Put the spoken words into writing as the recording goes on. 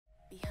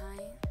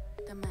Behind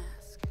the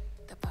Mask,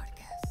 the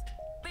podcast.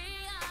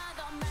 Behind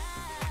the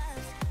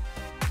Mask.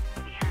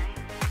 Behind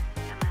the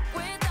Mask.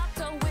 With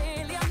Dr.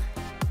 William.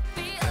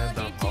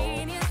 The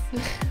genius.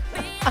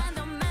 Behind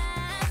the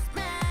mask,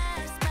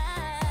 mask,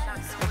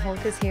 mask. The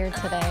Hulk is here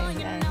today,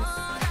 guys.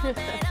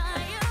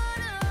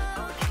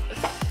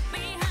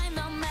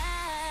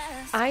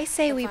 I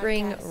say we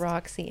bring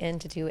Roxy in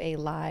to do a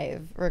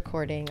live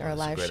recording or a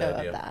live show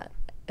of that.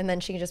 And then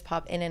she can just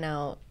pop in and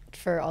out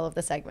for all of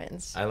the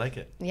segments. I like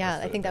it. Yeah,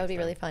 I think that would be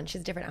really fun.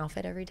 She's a different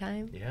outfit every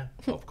time. Yeah.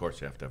 Well, of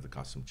course, you have to have the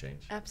costume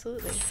change.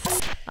 Absolutely.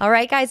 All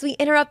right, guys, we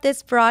interrupt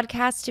this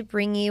broadcast to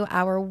bring you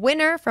our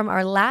winner from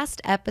our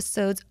last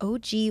episode's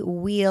OGEE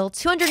Wheel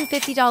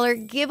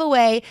 $250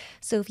 giveaway.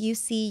 So if you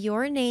see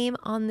your name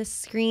on the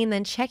screen,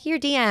 then check your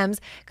DMs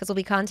because we'll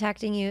be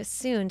contacting you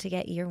soon to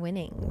get your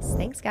winnings.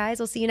 Thanks, guys.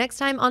 We'll see you next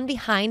time on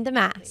Behind the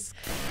Mask.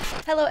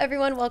 Hello,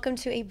 everyone. Welcome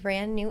to a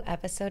brand new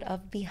episode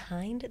of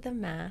Behind the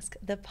Mask,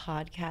 the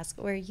podcast,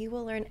 where you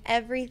will learn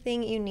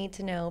everything you need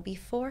to know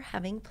before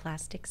having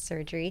plastic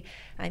surgery.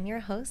 I'm your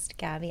host,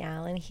 Gabby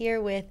Allen,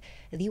 here with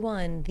the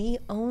one, the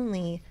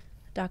only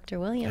Dr.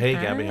 William. Hey,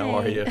 Gabby, how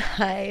are you?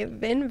 I've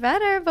been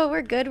better, but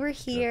we're good. We're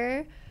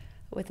here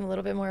with a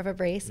little bit more of a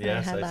brace than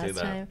I had last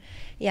time.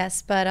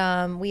 Yes,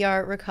 but we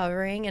are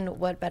recovering, and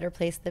what better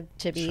place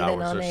to be Showers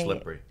than on are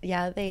slippery.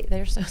 Yeah,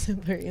 they're so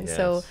slippery, and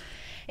so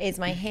is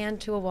my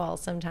hand to a wall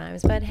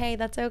sometimes. But hey,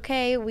 that's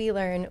okay. We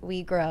learn,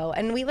 we grow,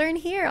 and we learn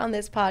here on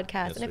this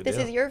podcast. Yes, and if this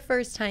is your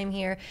first time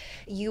here,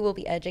 you will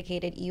be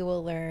educated, you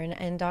will learn.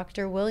 And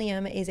Dr.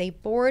 William is a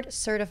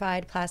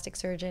board-certified plastic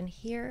surgeon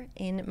here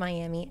in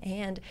Miami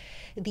and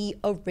the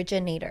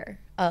originator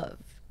of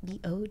the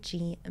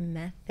OGEE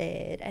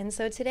method. And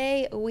so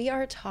today we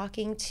are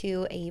talking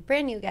to a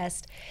brand new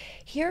guest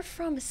here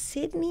from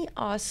Sydney,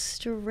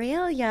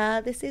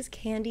 Australia. This is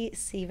Kandy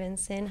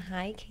Stephenson.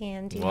 Hi,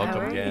 Kandy. Welcome, How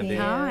are Kandy. you?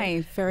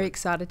 Hi, very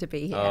excited to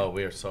be here. Oh,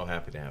 we are so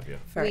happy to have you.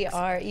 We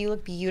are. You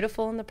look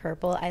beautiful in the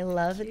purple. I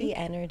love the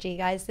energy,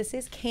 guys. This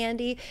is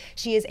Kandy.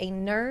 She is a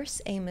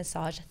nurse, a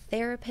massage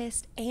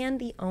therapist, and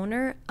the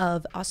owner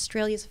of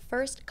Australia's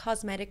first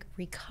cosmetic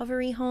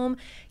recovery home,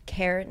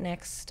 Care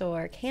Next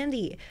Door.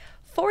 Kandy,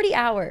 40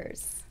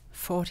 hours.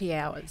 40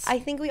 hours. I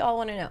think we all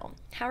want to know,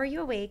 how are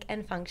you awake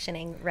and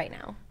functioning right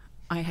now?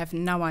 I have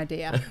no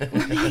idea.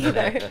 Me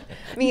either.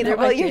 No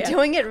Well, idea. you're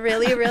doing it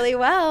really, really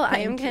well. I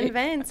am Thank you.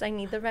 convinced. I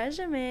need the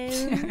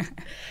regimen.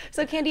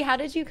 So, Kandy, how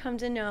did you come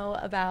to know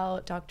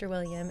about Dr.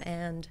 William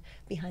and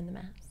Behind the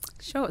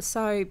Mask? Sure.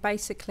 So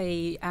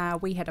basically,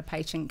 we had a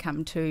patient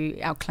come to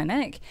our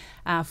clinic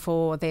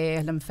for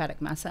their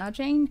lymphatic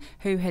massaging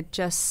who had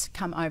just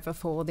come over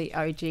for the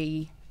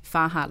OGEE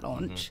Faha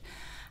launch.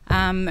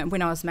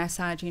 When I was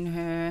massaging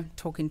her,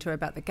 talking to her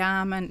about the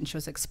garment, and she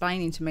was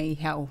explaining to me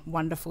how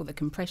wonderful the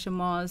compression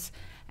was.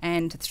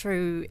 And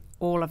through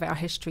all of our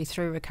history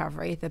through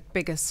recovery, the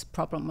biggest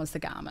problem was the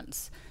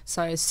garments.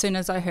 So as soon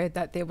as I heard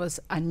that there was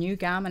a new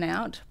garment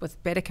out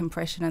with better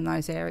compression in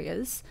those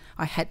areas,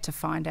 I had to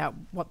find out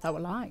what they were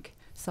like.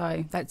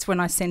 So that's when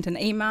I sent an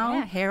email.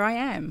 Yeah. Here I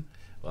am.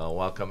 Well,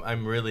 welcome.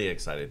 I'm really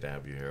excited to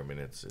have you here. I mean,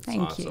 it's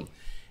Thank awesome. you.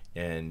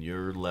 And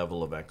your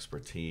level of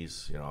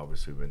expertise, you know,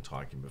 obviously we've been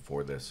talking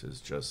before this, is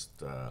just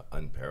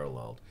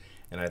unparalleled.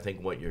 And I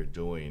think what you're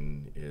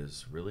doing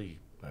is really,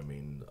 I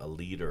mean, a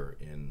leader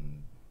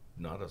in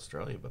not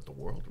Australia, but the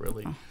world,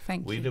 really. Oh,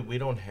 thank you. We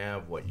don't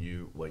have what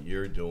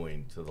you're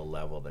doing to the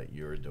level that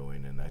you're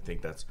doing. And I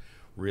think that's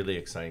really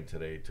exciting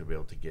today to be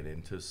able to get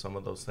into some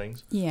of those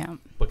things. Yeah.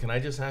 But can I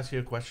just ask you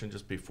a question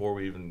just before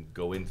we even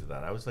go into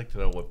that? I always like to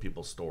know what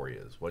people's story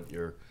is, what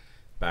your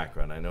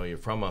background. I know you're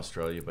from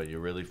Australia, but you're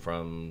really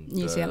from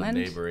New Zealand,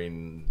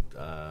 neighboring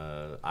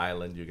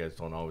island. You guys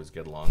don't always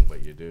get along,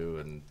 but you do.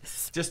 And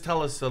just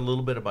tell us a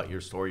little bit about your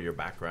story, your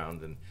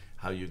background, and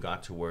how you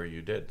got to where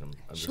you did. I'm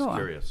Sure. just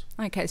curious.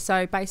 Okay,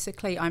 so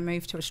basically I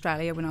moved to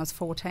Australia when I was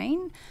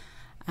 14.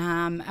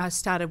 I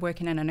started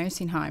working in a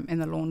nursing home in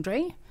the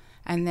laundry,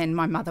 and then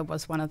my mother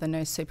was one of the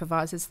nurse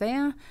supervisors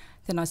there.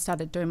 Then I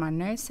started doing my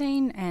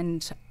nursing,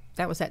 and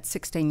that was at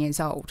 16 years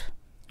old.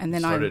 And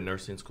then Started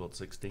nursing school at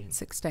 16?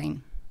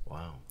 16.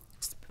 Wow.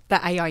 The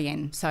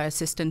AIN, so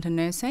assistant in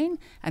nursing,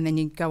 and then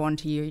you go on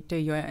to do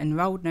your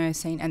enrolled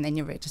nursing and then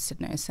your registered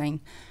nursing.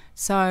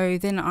 So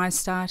then I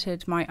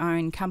started my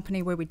own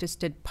company where we just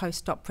did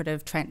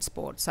post-operative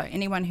transport. So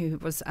anyone who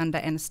was under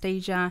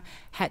anaesthesia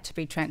had to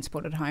be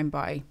transported home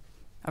by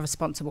a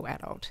responsible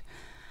adult.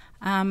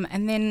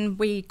 And then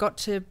we got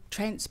to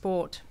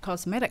transport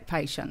cosmetic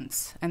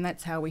patients, and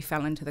that's how we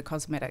fell into the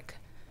cosmetic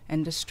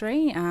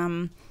industry.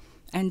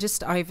 And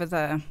just over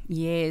the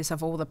years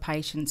of all the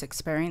patients'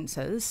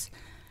 experiences,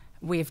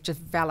 we've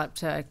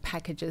developed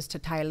packages to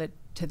tailor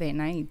to their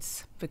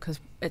needs, because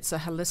it's a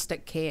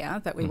holistic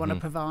care that we want to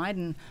provide,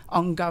 and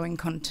ongoing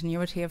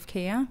continuity of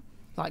care,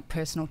 like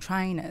personal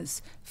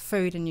trainers,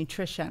 food and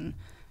nutrition,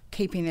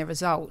 keeping their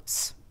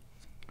results.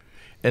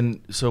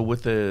 And so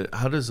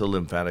how does a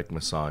lymphatic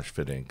massage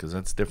fit in? Because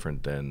that's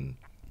different than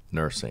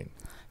nursing.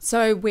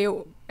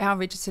 So our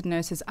registered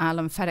nurses are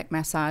lymphatic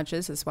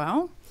massages as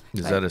well.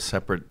 Is that a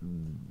separate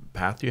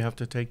path you have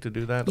to take to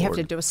do that? You have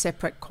to do a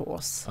separate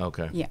course.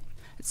 Okay. Yeah.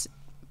 It's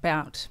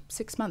about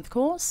 6-month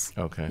course.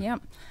 Okay. Yeah.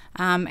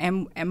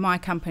 And my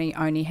company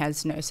only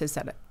has nurses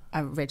that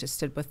are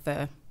registered with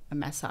the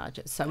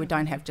massages, so we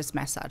don't have just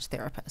massage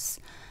therapists.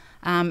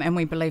 And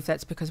we believe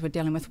that's because we're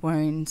dealing with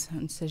wounds,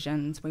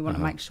 incisions. We want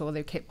to make sure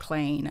they're kept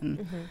clean,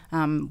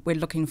 and we're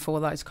looking for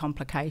those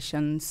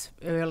complications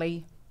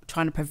early,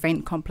 trying to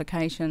prevent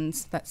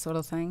complications, that sort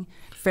of thing.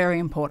 Very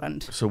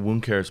important. So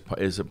wound care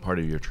is it part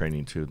of your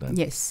training too then?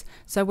 Yes.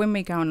 So when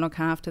we go and look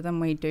after them,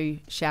 we do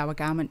shower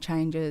garment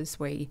changes,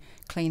 we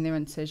clean their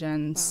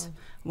incisions. Wow.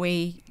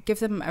 We give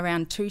them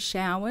around 2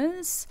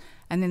 showers,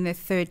 and then their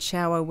 3rd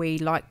shower we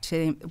like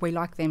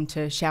them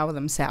to shower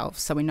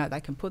themselves, so we know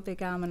they can put their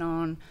garment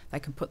on,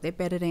 they can put their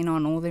betadine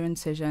on all their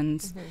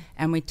incisions,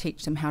 and we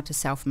teach them how to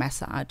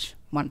self-massage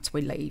once we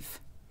leave.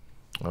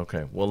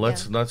 Okay. Well,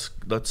 let's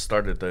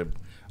start at the.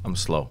 I'm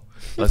slow.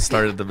 Let's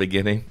start at the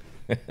beginning.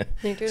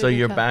 So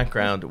your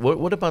background.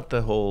 What about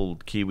the whole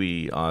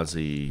Kiwi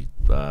Aussie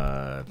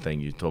thing?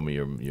 You told me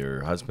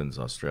your husband's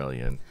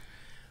Australian,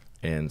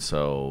 and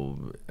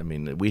so I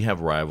mean we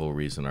have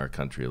rivalries in our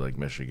country like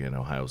Michigan,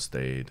 Ohio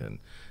State, and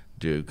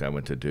Duke. I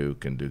went to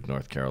Duke and Duke,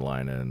 North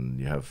Carolina,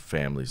 and you have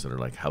families that are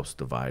like house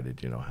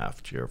divided. You know,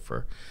 half cheer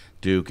for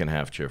Duke and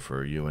half cheer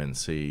for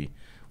UNC.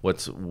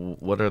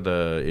 What are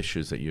the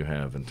issues that you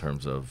have in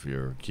terms of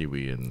your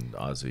Kiwi and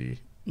Aussie?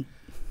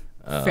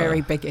 Very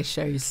big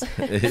issues.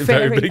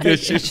 Very big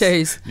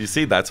issues. You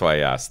see, that's why I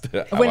asked.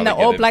 When the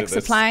All Blacks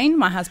are playing,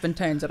 my husband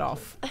turns it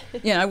off.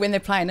 You know, when they're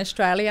playing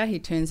Australia, he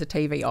turns the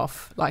TV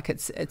off. Like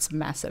it's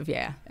massive.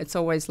 Yeah, it's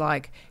always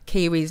like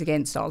Kiwis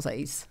against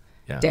Aussies.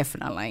 Yeah,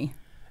 definitely.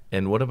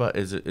 And what about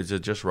is it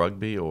just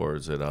rugby or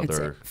is it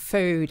other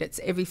food?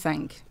 It's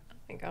everything. Oh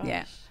my gosh.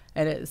 Yeah.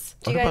 It is.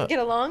 Do you guys get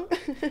along?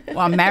 Well,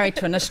 I'm married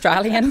to an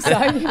Australian, so.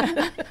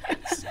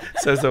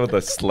 Says that with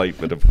a slight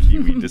bit of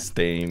Kiwi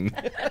disdain.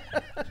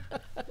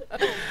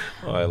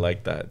 Oh, I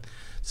like that.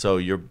 So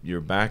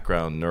your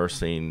background,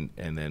 nursing,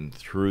 and then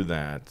through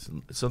that,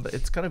 so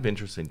it's kind of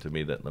interesting to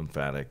me that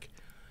lymphatic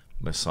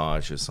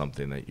massage is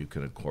something that you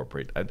can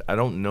incorporate. I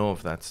don't know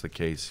if that's the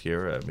case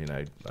here. I mean,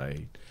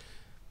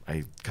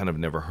 I kind of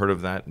never heard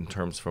of that in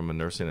terms from a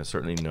nursing. I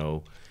certainly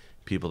know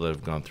people that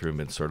have gone through and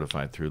been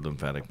certified through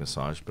lymphatic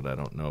massage, but I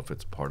don't know if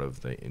it's part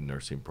of the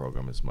nursing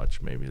program as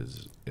much maybe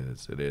as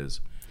it is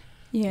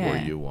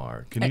where you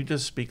are. Can you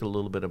just speak a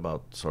little bit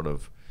about sort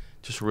of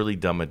just really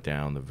dumb it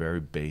down, the very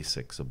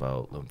basics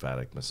about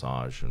lymphatic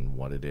massage and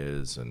what it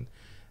is and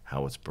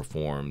how it's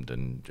performed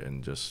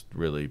and just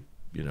really,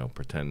 you know,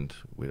 pretend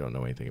we don't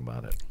know anything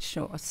about it.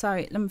 Sure.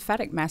 So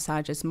lymphatic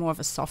massage is more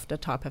of a softer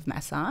type of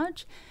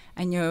massage,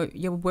 and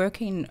you're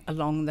working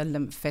along the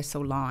lymph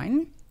vessel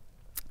line.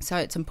 So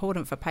it's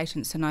important for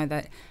patients to know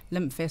that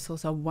lymph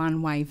vessels are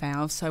one-way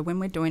valves. So when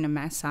we're doing a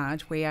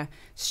massage, we are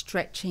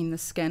stretching the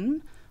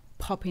skin,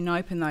 popping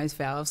open those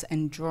valves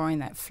and drawing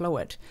that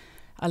fluid.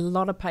 A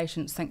lot of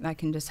patients think they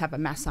can just have a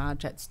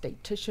massage that's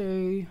deep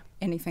tissue,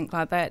 anything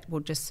like that. We'll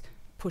just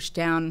push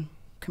down,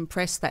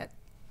 compress that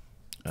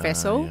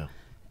vessel. Yeah.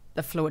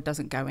 The fluid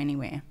doesn't go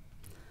anywhere.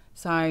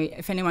 So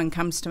if anyone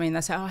comes to me and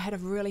they say, oh, I had a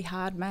really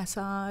hard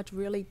massage,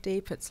 really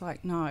deep, it's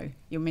like, no,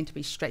 you're meant to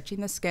be stretching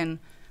the skin,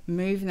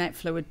 moving that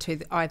fluid to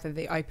either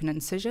the open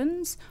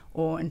incisions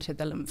or into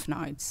the lymph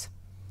nodes.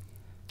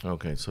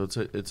 Okay, so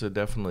it's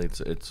definitely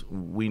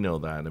we know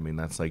that. I mean,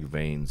 that's like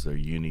veins. They're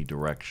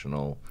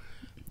unidirectional.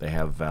 They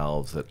have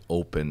valves that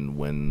open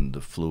when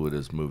the fluid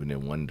is moving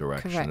in one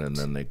direction. Correct. And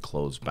then they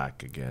close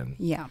back again.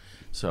 Yeah.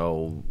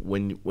 So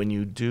when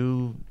you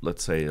do,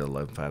 let's say, a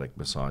lymphatic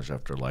massage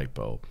after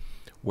lipo,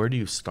 where do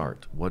you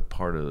start? What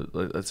part of,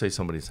 let's say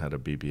somebody's had a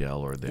BBL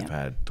or they've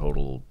had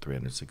total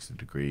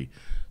 360-degree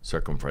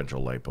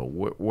circumferential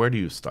lipo. Where do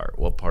you start?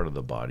 What part of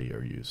the body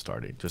are you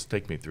starting? Just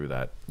take me through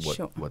that,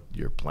 what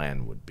your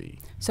plan would be.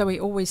 So we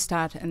always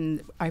start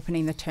in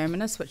opening the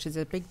terminus, which is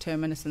a big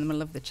terminus in the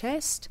middle of the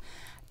chest.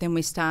 Then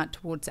we start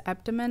towards the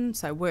abdomen,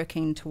 so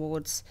working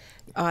towards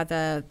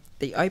either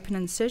the open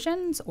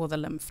incisions or the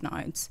lymph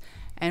nodes.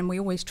 And we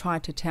always try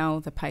to tell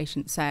the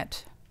patients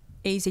that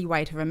easy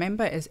way to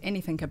remember is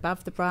anything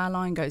above the bra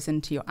line goes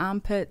into your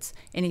armpits,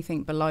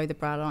 anything below the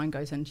bra line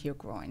goes into your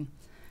groin.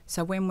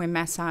 So when we're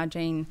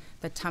massaging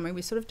the tummy,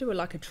 we sort of do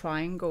like a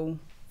triangle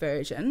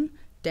version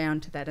down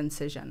to that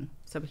incision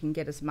so we can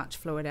get as much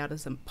fluid out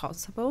as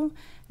possible,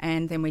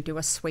 and then we do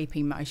a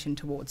sweeping motion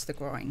towards the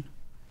groin.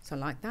 So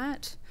like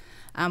that.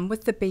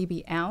 With the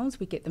BBLs,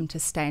 we get them to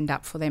stand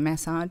up for their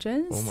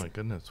massages. Oh my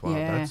goodness, wow,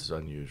 that's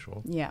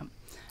unusual. Yeah,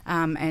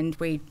 and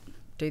we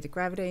do the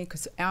gravity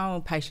because our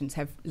patients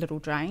have little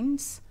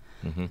drains,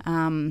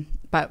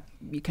 but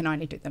you can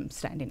only do them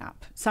standing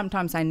up.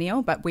 Sometimes they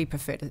kneel, but we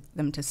prefer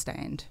them to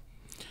stand.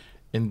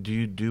 And do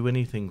you do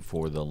anything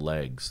for the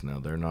legs? Now,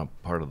 they're not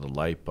part of the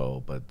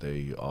lipo, but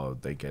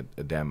they get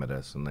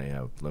edematous and they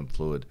have lymph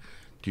fluid.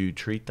 Do you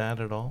treat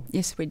that at all?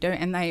 Yes, we do,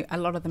 and a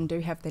lot of them do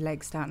have their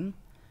legs done.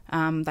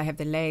 They have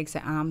their legs,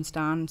 their arms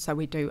done. So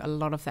we do a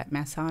lot of that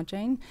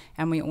massaging.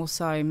 And we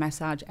also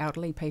massage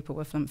elderly people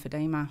with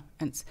lymphedema.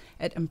 And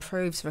it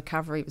improves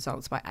recovery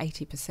results by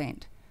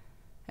 80%.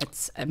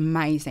 It's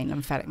amazing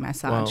lymphatic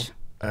massage.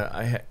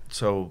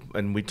 Well,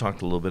 and we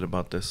talked a little bit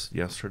about this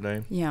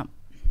yesterday. Yeah.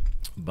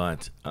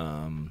 But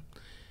I'm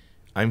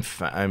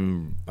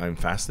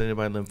fascinated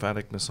by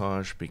lymphatic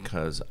massage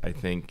because I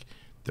think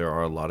there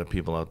are a lot of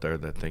people out there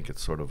that think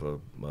it's sort of a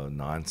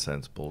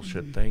nonsense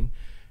bullshit thing,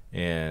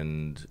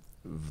 and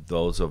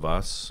those of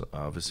us,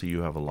 obviously,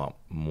 you have a lot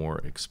more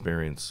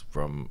experience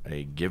from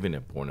a giving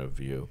it point of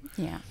view.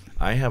 Yeah.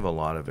 I have a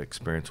lot of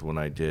experience when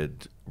I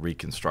did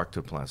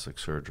reconstructive plastic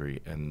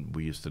surgery, and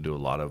we used to do a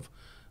lot of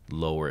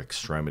lower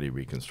extremity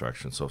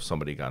reconstruction. So if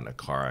somebody got in a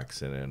car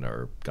accident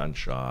or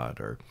gunshot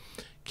or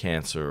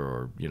cancer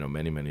or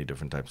many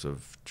different types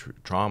of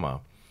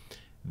trauma,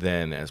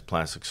 then as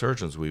plastic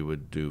surgeons we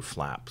would do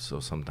flaps. So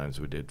sometimes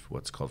we did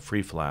what's called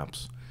free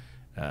flaps,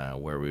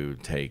 where we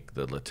would take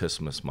the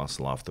latissimus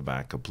muscle off the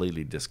back,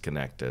 completely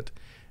disconnect it,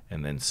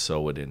 and then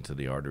sew it into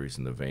the arteries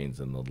and the veins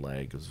in the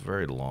leg. It was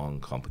very long,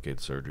 complicated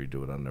surgery.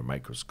 Do it under a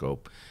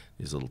microscope.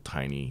 These little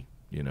tiny,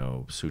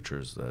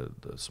 sutures, the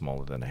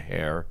smaller than a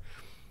hair.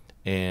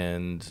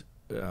 And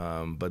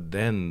but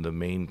then the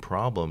main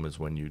problem is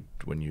when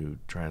you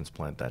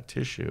transplant that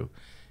tissue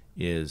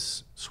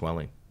is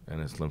swelling,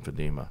 and it's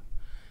lymphedema.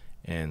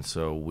 And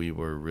so we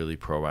were really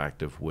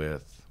proactive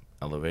with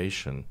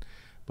elevation.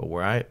 But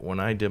when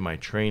I did my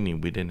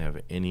training, we didn't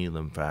have any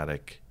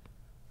lymphatic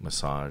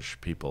massage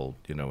people,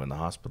 in the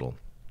hospital.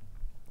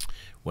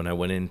 When I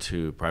went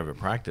into private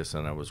practice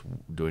and I was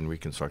doing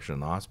reconstruction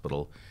in the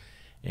hospital,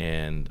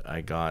 and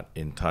I got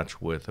in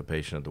touch with a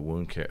patient at the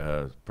wound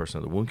care person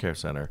at the wound care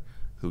center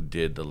who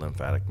did the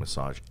lymphatic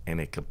massage, and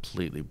it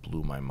completely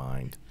blew my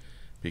mind,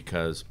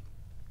 because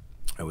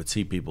I would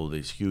see people with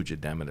these huge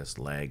edematous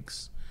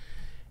legs,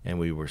 and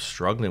we were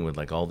struggling with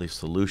like all these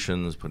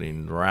solutions,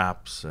 putting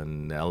wraps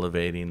and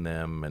elevating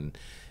them, and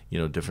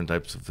different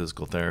types of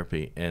physical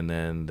therapy. And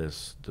then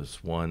this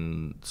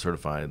one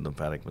certified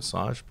lymphatic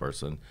massage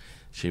person,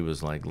 she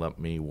was like, let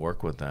me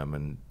work with them.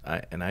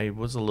 And I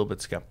was a little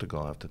bit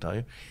skeptical, I have to tell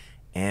you.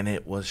 And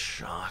it was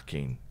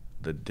shocking,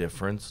 the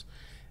difference.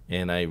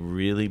 And I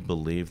really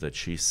believe that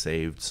she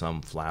saved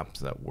some flaps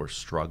that were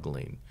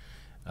struggling,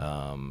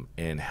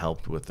 and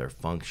helped with their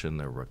function,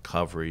 their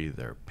recovery,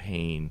 their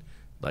pain.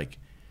 Like,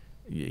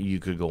 you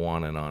could go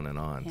on and on and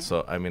on. Yeah.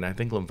 So, I mean, I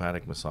think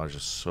lymphatic massage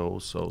is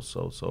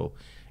so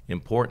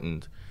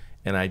important.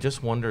 And I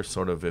just wonder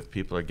sort of if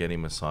people are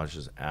getting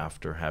massages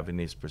after having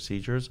these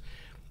procedures,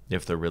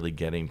 if they're really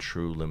getting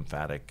true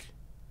lymphatic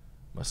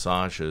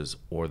massages,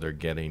 or they're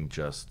getting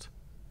just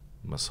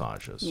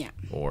massages,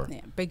 or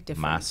big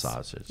difference.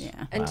 Massages.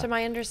 Yeah. And to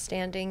my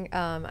understanding,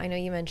 I know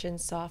you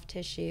mentioned soft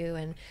tissue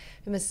and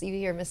you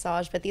hear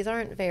massage, but these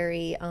aren't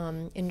very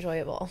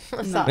enjoyable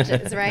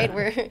massages, right?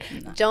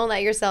 Don't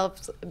let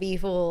yourself be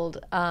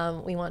fooled.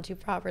 We want to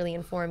properly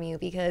inform you,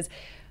 because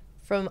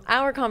from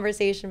our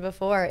conversation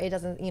before, it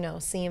doesn't,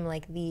 seem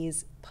like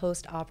these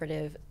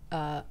post-operative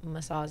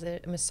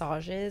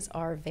massages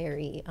are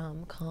very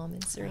calm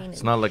and serene.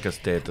 It's not like a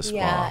stay at the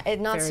spa. Yeah,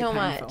 not very so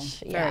painful.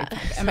 much. Yeah.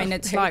 I mean,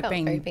 it's like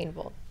being very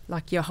painful.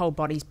 Like your whole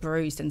body's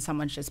bruised and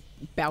someone's just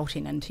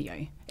belting into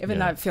you. Even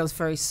though it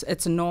feels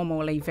it's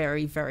normally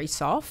very, very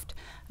soft,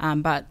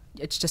 but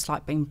it's just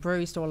like being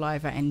bruised all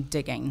over and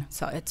digging.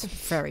 So it's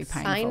very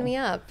painful. Sign me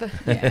up.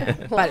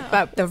 Yeah.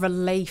 But the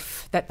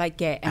relief that they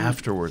get. And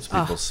afterwards,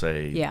 people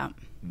say,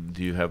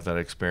 do you have that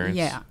experience?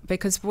 Yeah,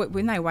 because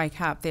when they wake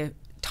up, they're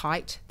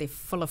tight, they're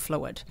full of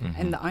fluid,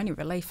 and the only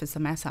relief is the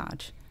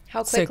massage.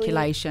 How quickly?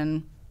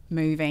 Circulation,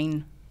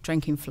 moving,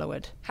 drinking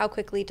fluid. How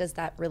quickly does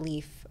that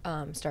relief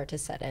start to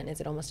set in? Is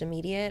it almost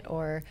immediate,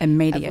 or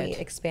immediate? Have we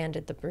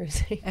expanded the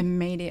bruising?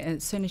 Immediate.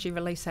 As soon as you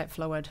release that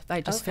fluid,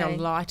 they just feel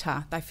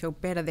lighter. They feel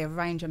better. Their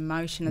range of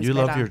motion is better.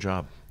 You love your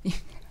job.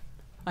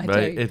 I do.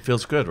 It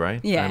feels good, right?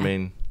 Yeah. I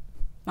mean,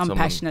 I'm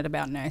passionate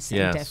about nursing,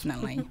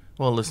 definitely.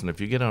 Well, listen,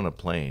 if you get on a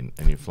plane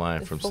and you fly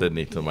from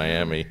Sydney to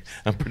Miami,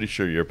 I'm pretty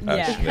sure you're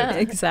passionate. Yeah,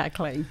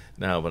 exactly.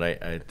 No, but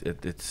I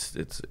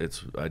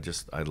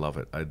love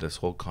it. This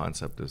whole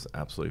concept is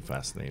absolutely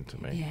fascinating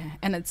to me. Yeah,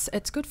 and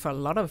it's good for a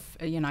lot of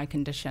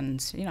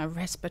conditions,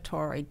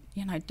 respiratory,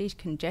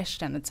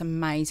 decongestion. It's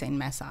amazing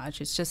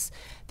massage. It's just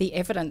the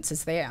evidence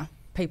is there.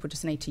 People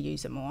just need to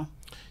use it more.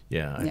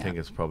 Yeah, I think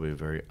it's probably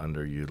very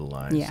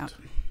underutilized. Yeah.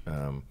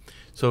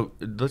 So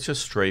let's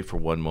just stray for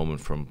one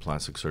moment from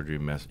plastic surgery.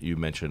 You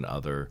mentioned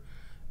other,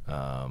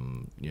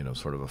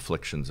 sort of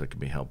afflictions that can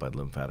be helped by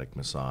lymphatic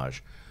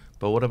massage.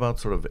 But what about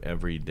sort of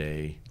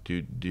everyday?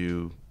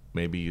 Do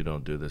maybe you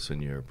don't do this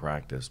in your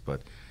practice,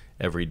 but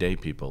everyday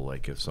people,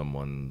 like if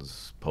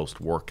someone's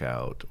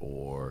post-workout,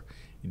 or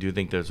do you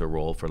think there's a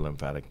role for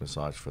lymphatic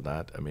massage for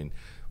that? I mean,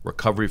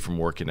 recovery from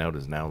working out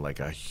is now like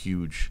a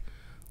huge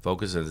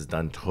focus, and it's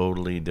done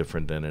totally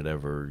different than it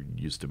ever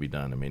used to be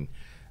done. I mean,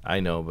 I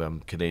know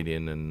I'm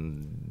Canadian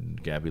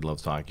and Gabby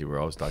loves hockey. We're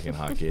always talking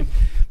hockey.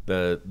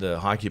 The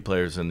hockey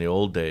players in the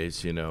old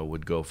days, you know,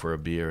 would go for a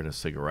beer and a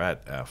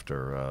cigarette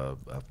after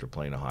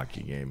playing a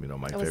hockey game. You know,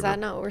 my favorite. Was that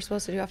not what we're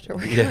supposed to do after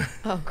work? Yeah.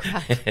 Oh,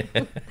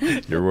 God.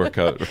 Your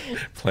workout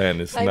plan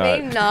is I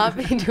may not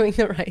be doing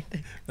the right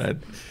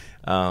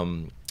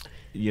thing.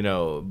 You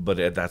know,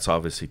 but that's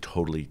obviously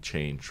totally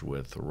changed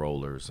with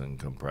rollers and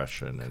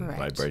compression and Correct.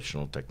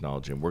 vibrational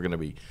technology. And we're going to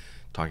be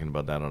talking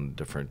about that on a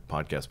different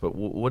podcast. But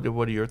what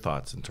are your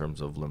thoughts in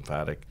terms of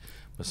lymphatic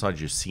massage?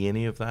 Do you see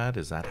any of that?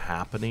 Is that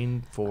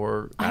happening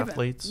for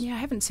athletes? I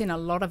haven't seen a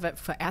lot of it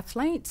for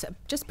athletes,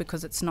 just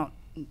because it's not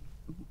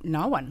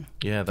known.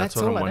 Yeah, that's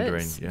what all I'm it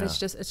wondering. is. Yeah.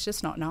 It's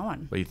just not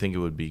known. But you think it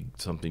would be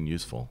something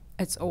useful?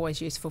 It's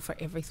always useful for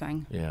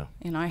everything. Yeah.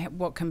 You know,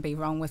 what can be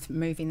wrong with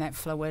moving that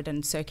fluid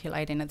and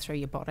circulating it through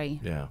your body?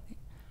 Yeah.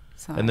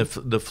 So. And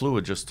the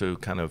fluid, just to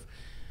kind of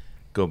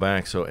go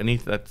back, so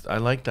I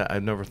like that.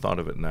 I've never thought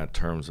of it in that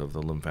terms of the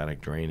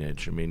lymphatic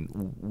drainage. I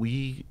mean,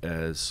 we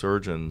as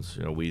surgeons,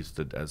 you know, we used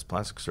to, as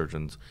plastic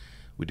surgeons,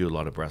 we do a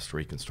lot of breast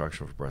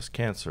reconstruction for breast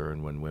cancer,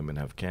 and when women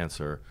have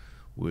cancer,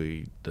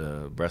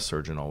 the breast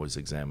surgeon always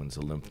examines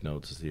the lymph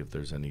nodes to see if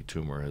there's any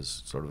tumor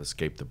has sort of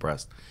escaped the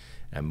breast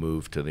and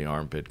moved to the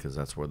armpit, because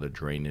that's where the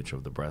drainage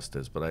of the breast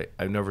is. But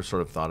I've never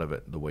sort of thought of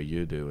it the way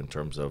you do, in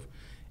terms of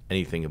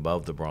anything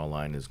above the bra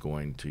line is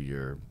going to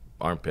your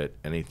armpit,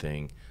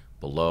 anything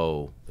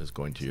below is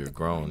going to your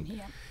groin.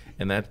 Yeah.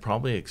 And that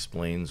probably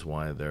explains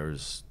why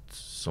there's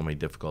so many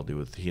difficulty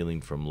with healing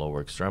from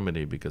lower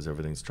extremity, because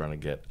everything's trying to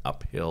get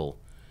uphill.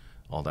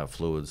 All that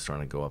fluid's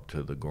trying to go up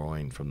to the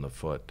groin from the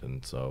foot,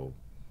 and so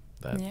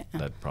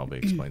that probably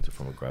explains it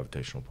from a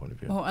gravitational point of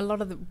view. Well, a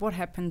lot of what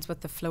happens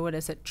with the fluid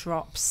is it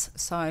drops,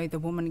 so the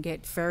woman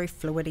gets very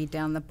fluidy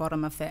down the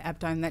bottom of their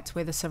abdomen. That's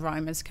where the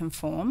seromas can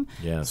form.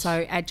 Yes.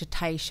 So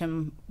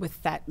agitation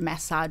with that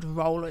massage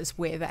roller is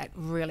where that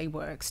really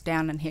works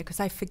down in here, because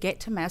they forget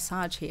to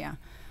massage here,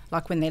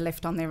 like when they're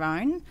left on their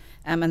own,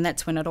 and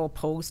that's when it all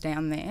pulls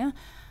down there.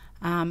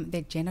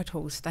 Their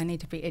genitals, they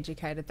need to be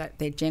educated that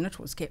their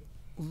genitals get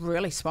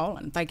really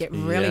swollen. They get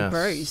really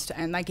bruised,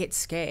 and they get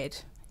scared.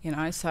 You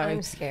know, so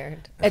I'm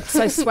scared.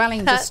 So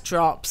swelling just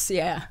drops,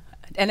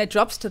 and it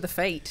drops to the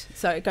feet,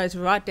 so it goes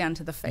right down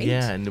to the feet.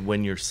 Yeah, and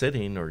when you're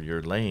sitting or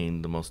you're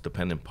laying, the most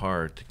dependent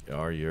part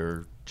are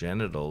your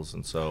genitals,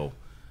 and so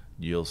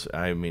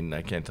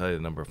I can't tell you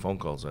the number of phone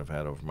calls I've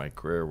had over my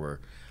career where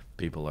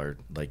people are,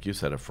 like you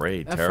said,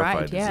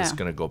 terrified. Yeah. Is this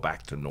going to go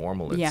back to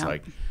normal? It's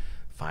like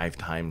 5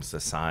 times the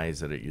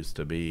size that it used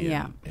to be.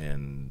 Yeah.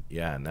 And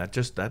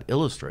that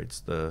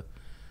illustrates the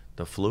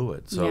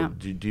fluid. So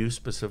do you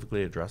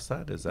specifically address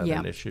that? Is that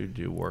an issue?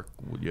 Do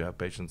you have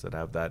patients that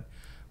have that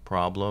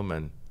problem?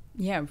 And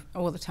yeah,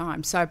 all the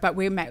time. So, but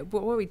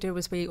what we do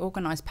is we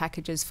organise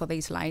packages for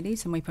these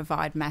ladies, and we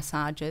provide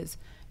massages,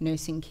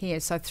 nursing care.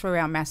 So through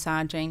our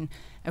massaging,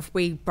 if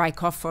we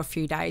break off for a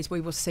few days,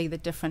 we will see the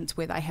difference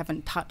where they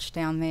haven't touched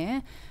down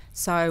there.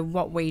 So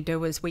what we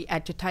do is we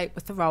agitate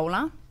with the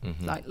roller,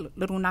 like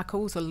little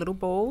knuckles or little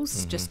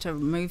balls, just to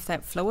remove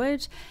that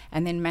fluid,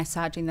 and then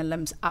massaging the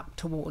limbs up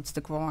towards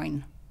the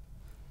groin.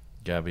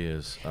 Gabby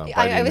is biting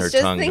I was her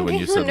just tongue thinking, when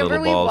you said whenever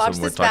little we balls, watch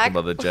and we're this talking back,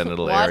 about the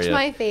genital watch area.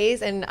 my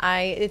face, and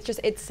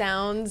it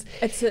sounds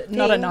It's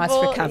not a nice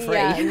painful. recovery.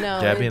 Yeah,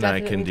 no, Gabby it and I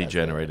definitely can doesn't.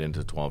 degenerate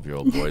into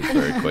 12-year-old boys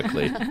very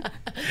quickly.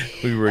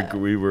 we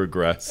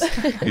regress.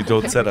 You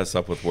don't set us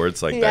up with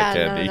words like that,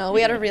 Kandy. No.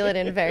 We had to reel it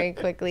in very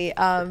quickly.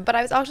 But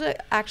I was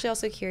actually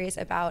also curious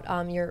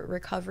about your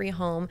recovery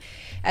home,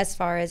 as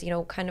far as, you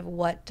know, kind of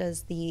what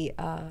does the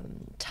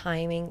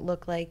timing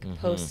look like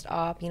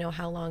post-op? You know,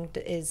 how long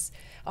is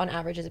on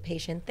average is a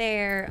patient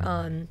there?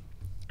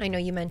 I know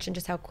you mentioned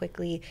just how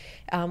quickly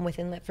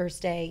within that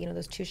first day, you know,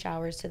 those 2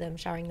 showers to them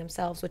showering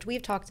themselves, which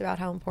we've talked about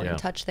how important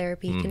touch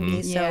therapy can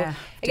be. So Yeah,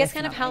 I guess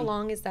kind of how definitely.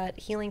 long is that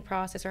healing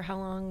process, or how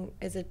long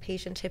is a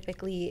patient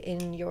typically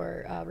in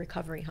your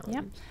recovery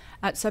home?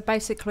 Yep. So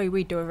basically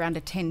we do around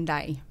a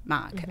 10-day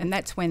mark, and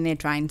that's when their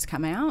drains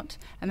come out,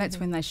 and that's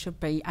when they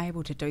should be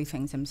able to do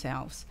things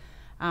themselves.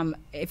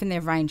 Even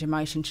their range of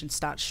motion should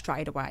start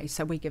straight away,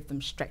 so we give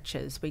them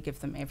stretches, we give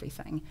them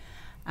everything.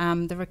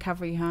 The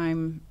recovery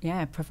home,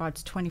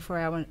 provides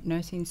 24-hour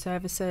nursing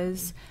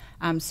services.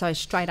 So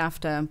straight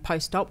after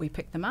post-op, we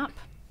pick them up,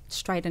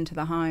 straight into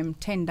the home,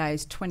 10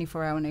 days,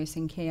 24-hour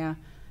nursing care,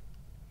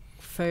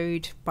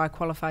 food by a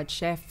qualified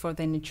chef for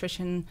their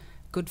nutrition,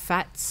 good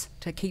fats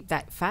to keep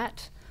that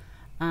fat.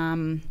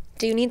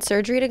 Do you need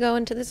surgery to go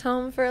into this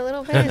home for a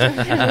little bit?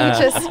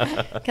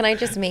 Can I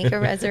just make a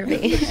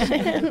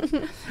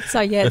reservation? So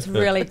yeah, it's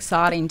really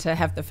exciting to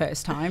have the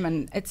first time,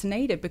 and it's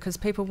needed because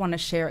people want to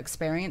share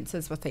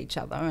experiences with each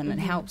other, and it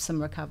helps them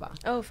recover.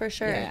 Oh, for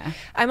sure. Yeah.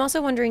 I'm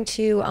also wondering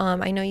too,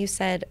 I know you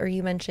said, or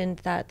you mentioned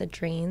that the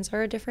drains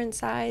are a different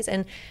size,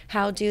 and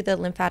how do the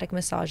lymphatic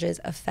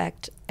massages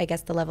affect, I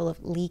guess, the level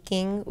of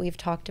leaking? We've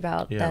talked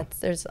about that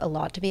there's a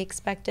lot to be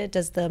expected.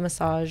 Does the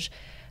massage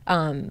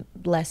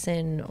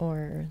lessen,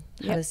 or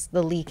how does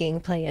the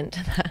leaking play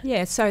into that?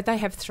 Yeah, so they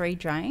have 3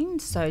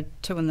 drains, so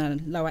 2 in the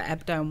lower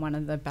abdo and 1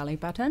 in the belly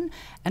button.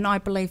 And I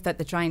believe that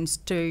the drains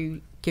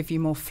do give you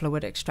more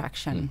fluid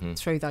extraction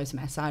through those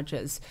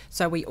massages.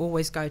 So we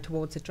always go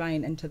towards the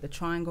drain into the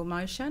triangle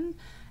motion,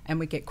 and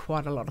we get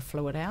quite a lot of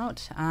fluid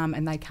out,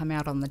 and they come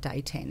out on the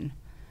day 10.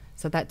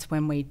 So that's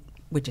when we're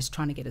just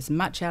trying to get as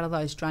much out of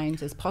those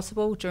drains as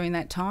possible during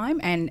that time,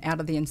 and out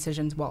of the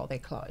incisions while they're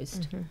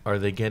closed. Are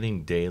they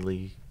getting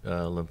daily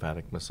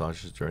lymphatic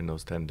massages during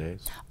those 10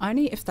 days?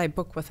 Only if they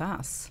book with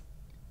us.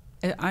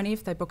 Only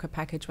if they book a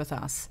package with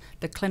us.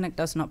 The clinic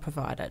does not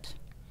provide it,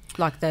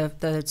 like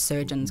the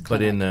surgeon's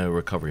clinic. But in the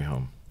recovery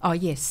home? Oh,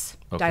 yes.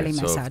 Okay, Daily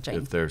so massaging.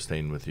 if they're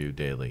staying with you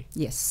daily.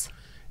 Yes.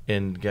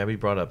 And Gabby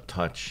brought up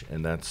touch,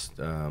 and that's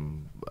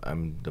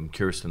I'm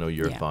curious to know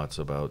your thoughts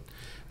about,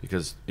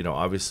 because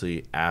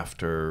obviously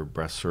after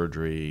breast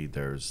surgery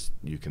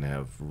you can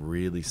have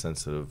really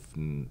sensitive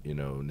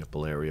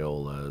nipple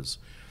areolas,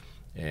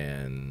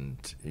 and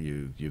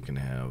you can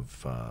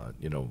have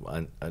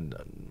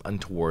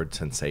untoward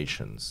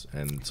sensations,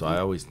 and so I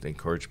always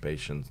encourage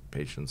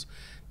patients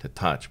to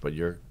touch, but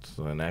you're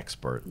an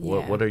expert.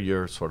 What are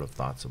your sort of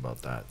thoughts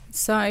about that?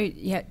 So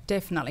yeah,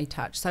 definitely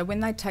touch. So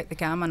when they take the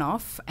garment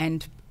off,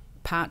 and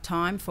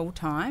part-time,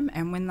 full-time,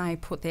 and when they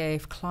put their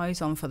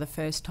clothes on for the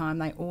first time,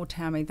 they all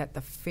tell me that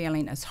the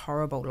feeling is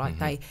horrible.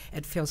 Like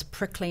it feels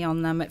prickly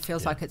on them. It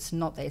feels like it's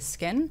not their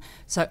skin.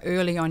 So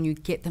early on, you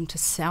get them to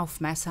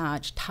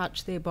self-massage,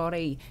 touch their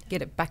body,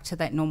 get it back to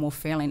that normal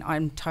feeling.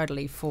 I'm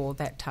totally for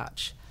that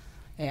touch.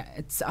 Yeah,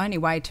 it's the only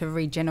way to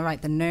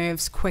regenerate the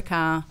nerves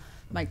quicker,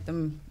 make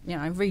them,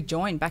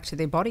 rejoin back to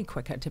their body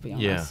quicker, to be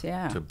honest.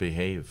 Yeah, to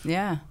behave.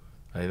 Yeah.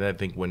 I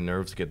think when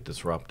nerves get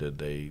disrupted,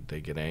 they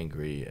get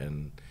angry,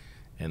 and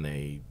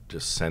they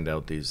just send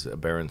out these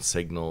aberrant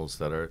signals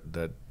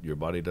that your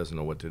body doesn't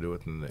know what to do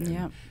with,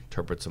 and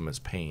interprets them as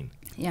pain.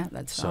 Yeah,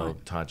 that's right. So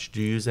touch.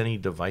 Do you use any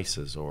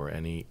devices or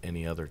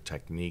any other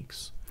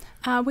techniques?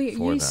 We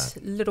use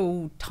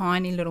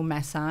tiny little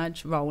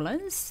massage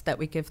rollers that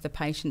we give the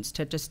patients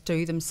to just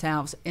do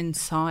themselves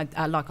inside,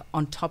 like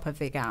on top of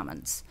their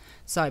garments.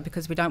 So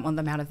because we don't want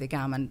them out of their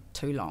garment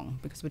too long,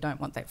 because we don't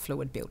want that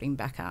fluid building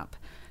back up.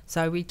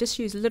 So we just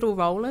use little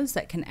rollers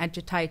that can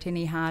agitate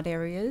any hard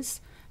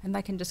areas, and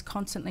they can just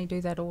constantly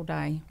do that all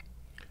day.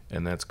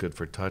 And that's good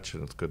for touch,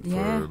 and it's good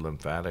for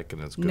lymphatic,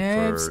 and it's good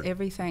nerves, for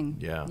everything.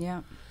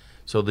 Yeah.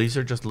 So these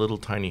are just little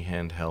tiny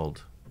handheld.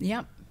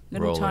 Yep.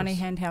 Little tiny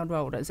handheld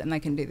rollers, and they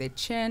can do their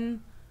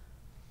chin,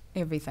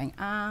 everything,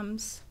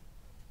 arms.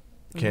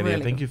 Kandy, really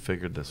I think you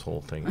figured this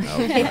whole thing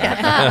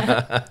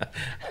out.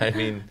 I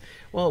mean,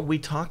 well, we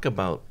talk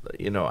about,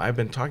 I've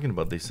been talking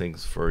about these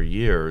things for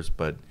years,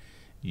 but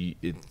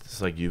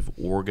it's like you've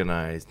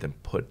organized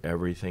and put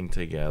everything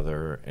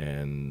together,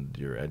 and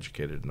you're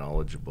educated,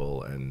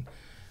 knowledgeable, and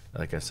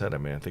like I said,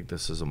 I think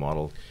this is a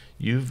model.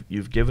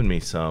 You've given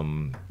me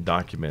some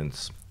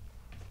documents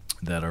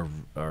that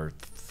are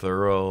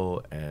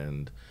thorough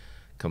and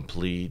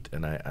complete,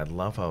 and I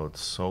love how it's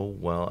so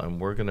well,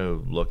 and we're going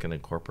to look and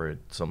incorporate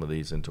some of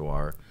these into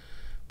our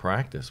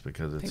practice,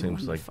 because it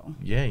seems wonderful.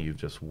 Like you've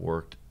just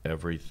worked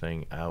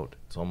everything out.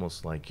 It's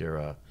almost like you're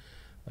a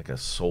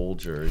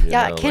soldier.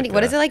 Kandy,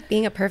 what is it like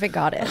being a perfect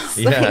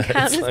goddess?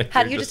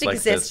 How do you just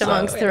exist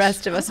amongst the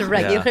rest of us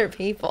regular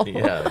people?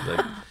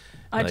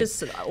 I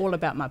just all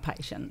about my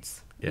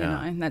patients,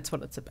 and that's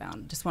what it's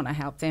about. Just want to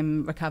help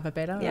them recover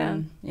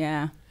better.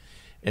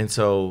 And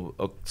so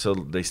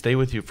they stay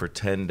with you for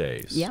 10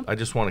 days. Yeah. I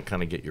just want to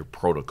kind of get your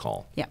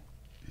protocol. Yeah.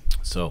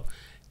 So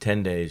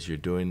 10 days, you're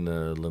doing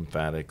the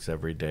lymphatics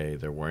every day.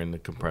 They're wearing the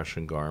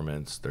compression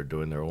garments. They're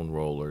doing their own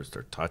rollers,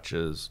 their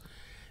touches.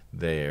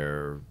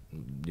 They're,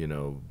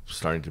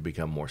 starting to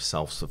become more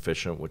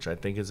self-sufficient, which I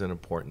think is an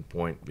important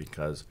point,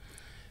 because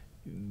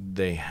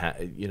they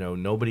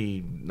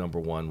nobody, number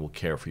one, will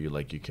care for you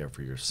like you care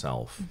for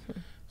yourself.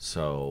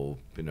 So,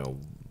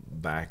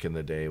 back in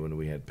the day when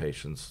we had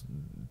patients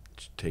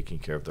taking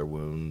care of their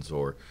wounds,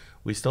 or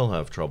we still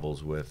have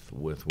troubles with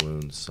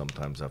wounds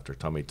sometimes after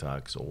tummy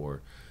tucks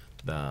or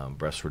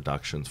breast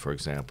reductions, for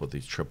example,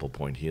 these triple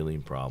point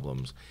healing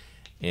problems.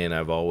 And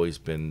I've always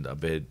been a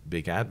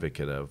big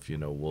advocate of,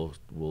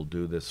 we'll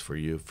do this for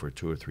you for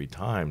 2 or 3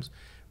 times,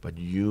 but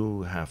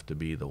you have to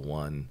be the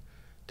one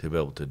to be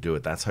able to do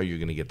it. That's how you're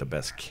going to get the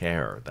best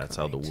care. That's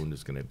how the wound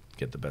is going to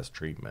get the best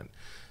treatment.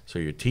 So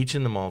you're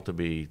teaching them all to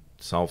be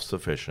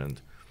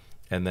self-sufficient.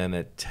 And then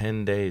at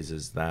 10 days,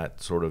 is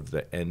that sort of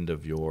the end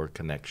of your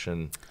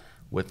connection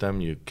with them?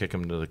 You kick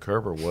them to the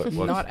curb, or what?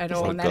 Not at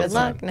all. Good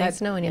luck.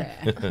 Nice knowing you.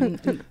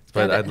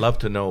 But I'd love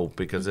to know,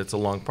 because it's a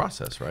long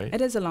process, right?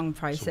 It is a long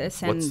process.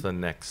 So what's the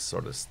next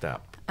sort of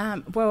step?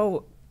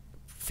 Well,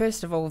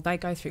 first of all, they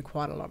go through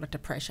quite a lot of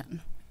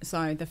depression.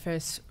 So the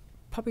first,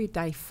 probably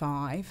day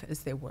 5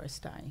 is their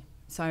worst day.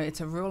 So it's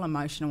a real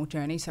emotional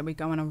journey. So we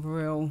go on a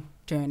real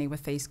journey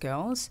with these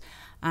girls.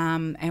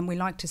 And we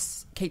like to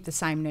keep the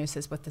same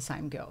nurses with the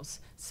same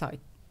girls. So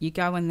you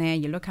go in there,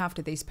 you look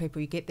after these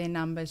people, you get their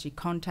numbers, you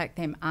contact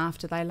them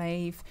after they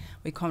leave.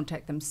 We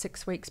contact them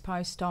 6 weeks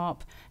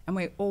post-op, and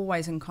we're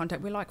always in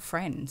contact. We're like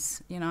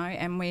friends, you know,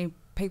 and we're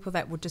people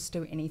that will just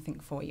do anything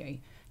for you.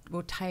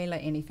 We'll tailor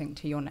anything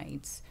to your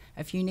needs.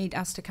 If you need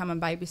us to come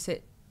and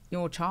babysit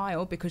your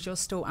child because you're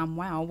still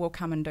unwell, we'll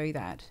come and do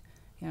that.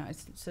 You know,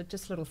 so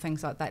just little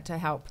things like that to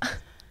help.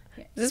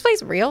 Is this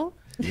place real?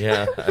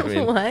 Yeah, I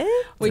mean, What?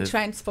 We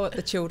transport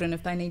the children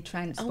if they need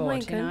transport. my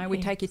You know, we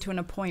goodness. take you to an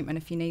appointment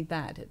if you need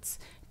that.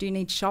 Do you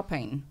need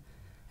shopping?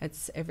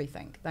 It's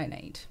everything they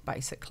need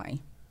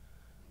basically.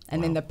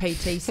 And then Wow. the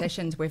PT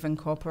sessions we've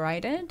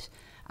incorporated.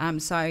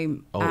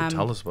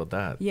 Tell us about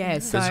that. Yeah,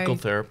 Physical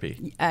so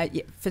therapy.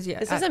 physio.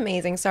 This is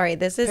amazing. Sorry,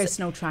 this is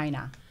personal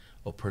trainer.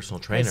 Oh, personal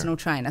trainer. Personal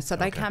trainer. So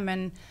they Okay. come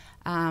in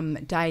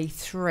day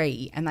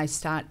 3 and they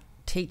start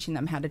teaching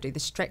them how to do the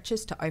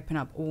stretches to open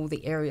up all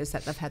the areas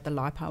that they've had the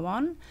lipo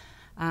on.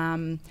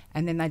 And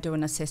then they do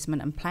an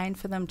assessment and plan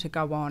for them to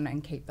go on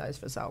and keep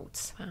those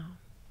results. Wow.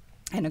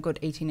 And a good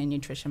eating and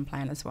nutrition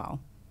plan as well.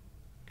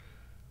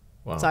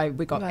 Wow. So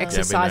we got Wow.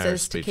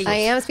 exercises to keep. I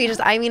am speechless.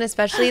 I mean,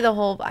 especially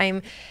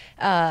I'm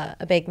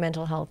a big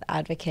mental health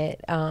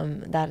advocate.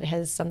 That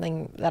has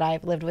something that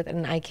I've lived with,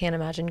 and I can't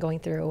imagine going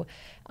through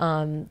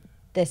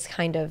this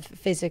kind of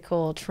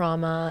physical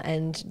trauma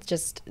and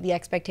just the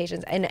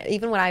expectations. And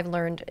even what I've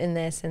learned in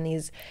this and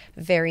these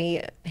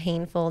very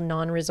painful,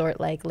 non-resort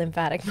like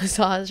lymphatic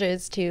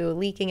massages to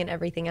leaking and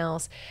everything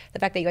else, the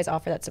fact that you guys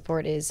offer that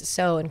support is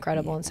so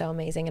incredible and so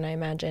amazing. And I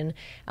imagine,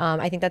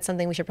 I think that's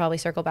something we should probably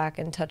circle back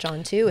and touch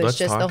on too. It's Let's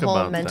just the talk whole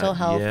about mental that.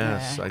 health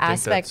Yes, I think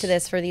aspect to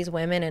that's- this for these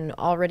women, and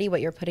already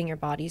what you're putting your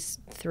bodies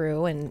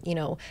through, and you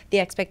know the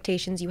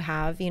expectations you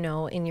have, you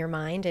know, in your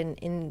mind and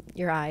in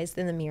your eyes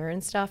in the mirror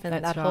and stuff, and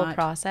That's that whole right.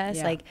 process.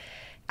 Yeah. Like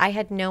I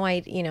had no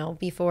idea, you know,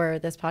 before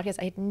this podcast,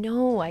 I had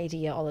no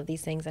idea all of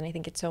these things, and I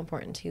think it's so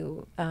important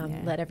to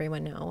let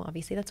everyone know.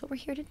 Obviously, that's what we're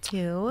here to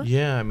do.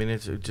 Yeah, I mean,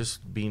 it's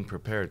just being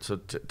prepared. So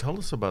tell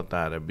us about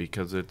that,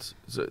 because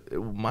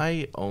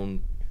my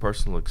own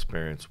personal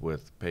experience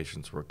with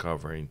patients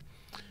recovering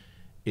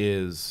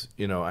is,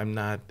 you know, I'm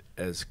not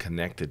as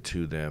connected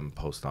to them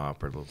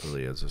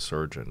post-operatively as a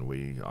surgeon.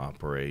 We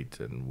operate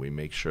and we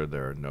make sure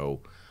there are no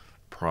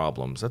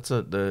problems. That's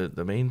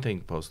the main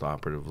thing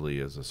post-operatively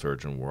as a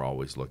surgeon we're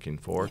always looking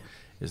for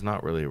is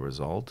not really a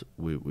result.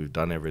 We've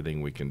done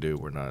everything we can do.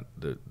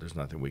 There's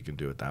nothing we can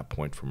do at that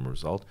point from a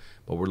result,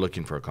 but we're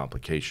looking for a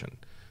complication.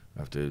 We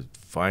have to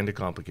find a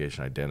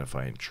complication,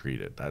 identify and treat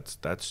it.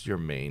 That's your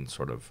main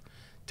sort of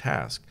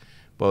task.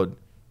 But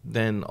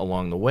then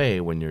along the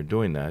way, when you're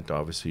doing that,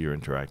 obviously you're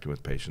interacting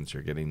with patients,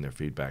 you're getting their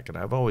feedback. And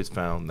I've always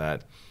found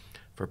that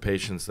for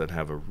patients that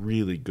have a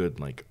really good,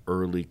 like,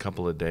 early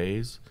couple of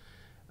days,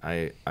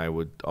 I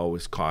would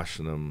always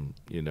caution them,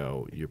 you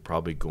know, you're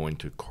probably going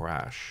to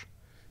crash.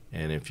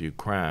 And if you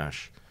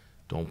crash,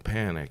 don't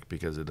panic,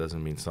 because it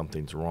doesn't mean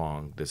something's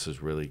wrong. This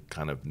is really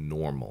kind of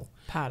normal.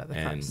 Part of the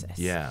process.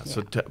 Yeah.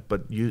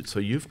 So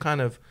you've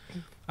kind of,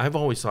 I've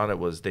always thought it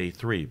was day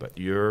 3, but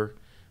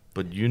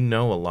you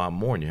know a lot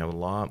more, and you have a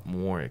lot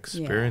more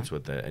experience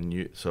with it.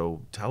 And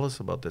so tell us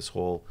about this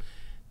whole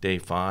day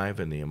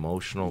 5 and the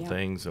emotional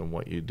things and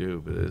what you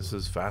do. But this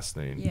is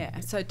fascinating. Yeah,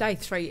 so day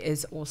 3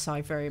 is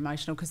also very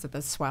emotional because of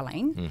the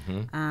swelling,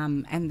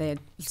 and they're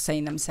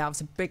seeing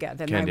themselves bigger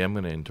than Kandy, they. I'm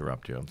going to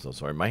interrupt you. I'm so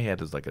sorry. My head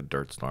is like a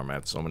dirt storm. I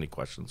have so many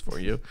questions for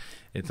you.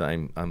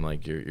 I'm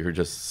like, you're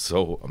just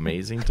so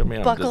amazing to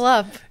me. Buckle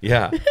up.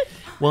 Yeah.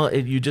 Well,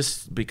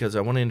 because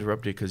I want to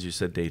interrupt you because you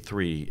said day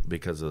 3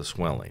 because of the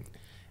swelling.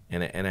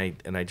 And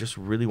I just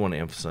really want to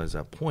emphasize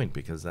that point,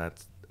 because I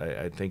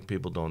think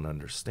people don't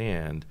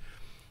understand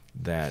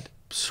that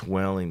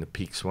swelling, the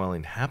peak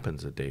swelling,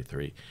 happens at day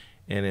 3,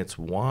 and it's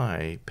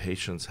why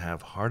patients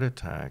have heart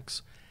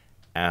attacks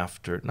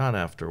not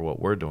after what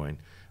we're doing,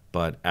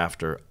 but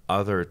after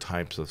other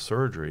types of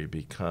surgery,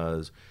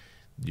 because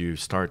you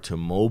start to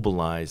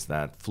mobilize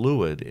that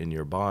fluid in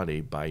your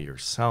body by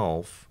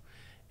yourself,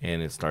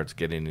 and it starts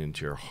getting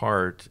into your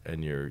heart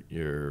and your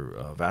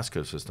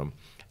vascular system,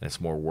 and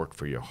it's more work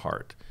for your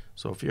heart.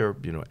 So if you're,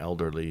 you know,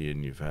 elderly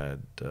and you've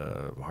had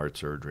heart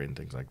surgery and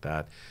things like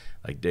that,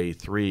 like day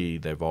 3,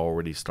 they've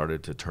already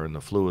started to turn the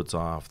fluids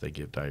off. They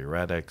give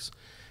diuretics.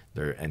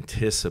 They're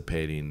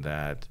anticipating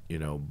that, you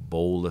know,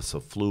 bolus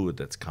of fluid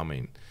that's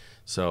coming.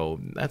 So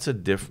that's a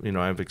different, you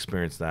know, I've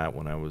experienced that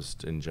when I was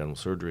in general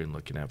surgery and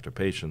looking after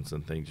patients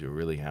and things. You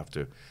really have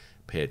to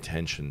pay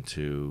attention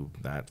to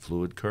that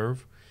fluid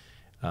curve.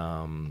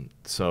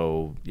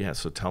 So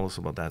tell us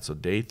about that. So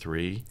day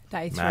 3,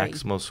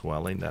 maximal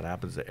swelling, that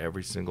happens to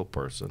every single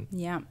person.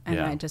 Yeah, and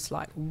they're just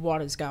like,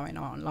 what is going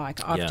on? Like,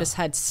 I've just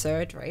had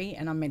surgery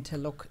and I'm meant to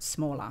look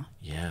smaller.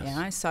 Yes. You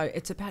know, so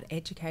it's about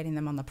educating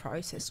them on the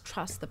process.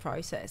 Trust the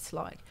process.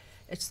 Like,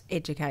 it's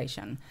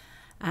education.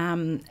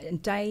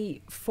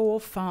 Day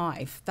 4,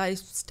 5, they're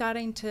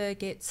starting to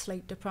get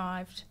sleep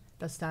deprived.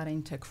 They're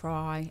starting to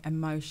cry,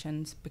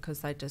 emotions,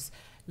 because they just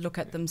look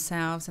at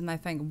themselves and they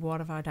think, what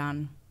have I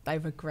done? They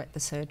regret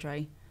the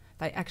surgery.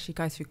 They actually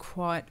go through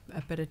quite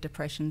a bit of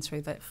depression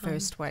through that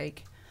first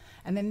week.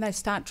 And then they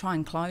start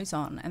trying clothes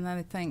on, and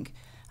they think,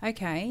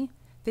 okay,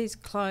 these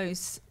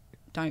clothes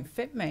don't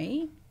fit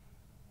me,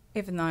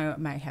 even though it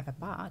may have a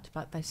butt,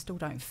 but they still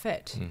don't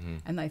fit.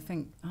 And they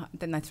think,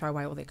 then they throw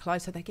away all their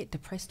clothes. So they get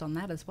depressed on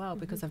that as well,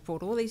 because they've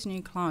bought all these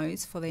new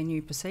clothes for their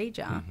new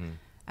procedure,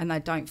 and they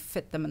don't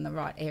fit them in the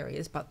right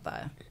areas, but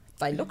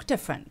they look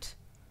different.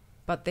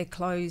 But their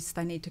clothes,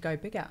 they need to go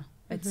bigger.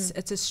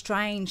 It's a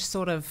strange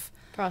sort of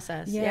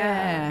process.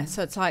 Yeah.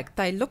 So it's like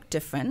they look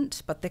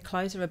different, but their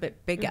clothes are a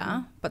bit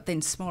bigger, but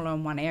then smaller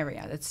in one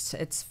area.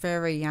 It's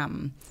very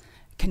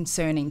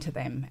concerning to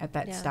them at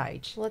that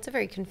stage. Well, it's a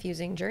very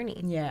confusing journey.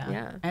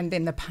 Yeah. And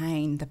then the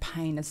pain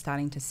is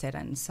starting to set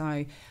in.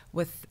 So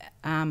with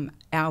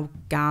our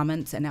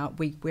garments, and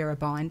we wear a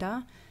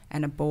binder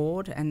and a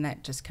board, and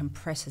that just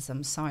compresses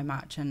them so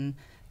much, and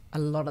a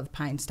lot of the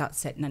pain starts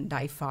setting in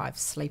day 5,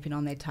 sleeping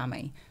on their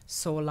tummy,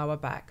 sore lower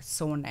back,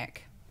 sore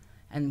neck.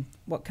 And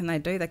what can they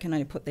do? They can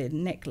only put their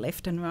neck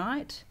left and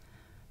right.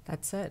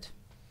 That's it.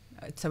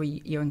 So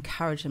you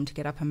encourage them to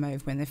get up and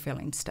move when they're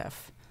feeling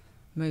stiff.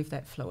 Move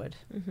that fluid.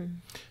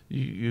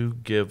 You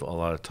give a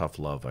lot of tough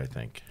love, I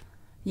think.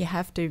 You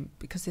have to,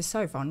 because they're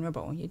so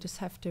vulnerable. You just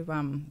have to,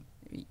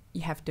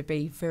 you have to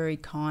be very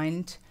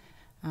kind.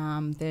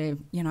 They're,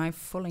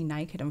 fully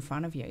naked in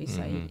front of you,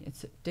 so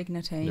it's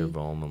dignity. They're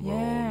vulnerable.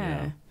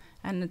 Yeah.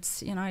 And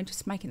it's,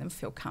 just making them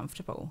feel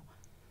comfortable.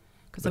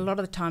 Because a lot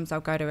of the times they'll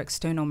go to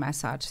external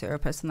massage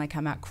therapists and they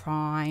come out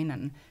crying,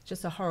 and it's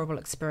just a horrible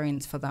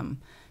experience for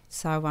them.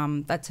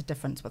 So that's a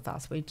difference with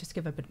us. We just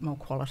give a bit more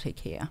quality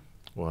care.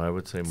 Well, I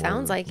would say more.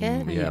 Sounds like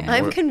it. Yeah,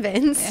 I'm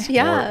convinced.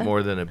 Yeah.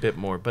 More than a bit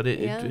more. But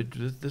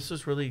this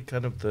is really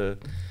kind of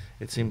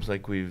it seems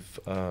like we've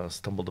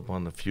stumbled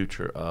upon the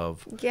future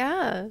of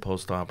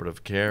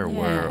post-operative care,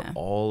 where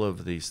all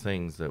of these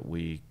things that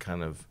we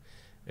kind of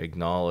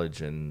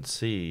acknowledge and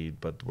see,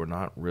 but we're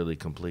not really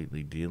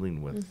completely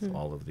dealing with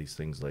all of these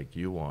things like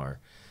you are.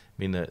 I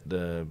mean,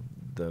 the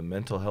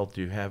mental health,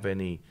 do you have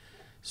any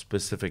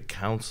specific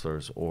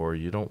counselors, or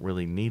you don't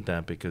really need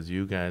that because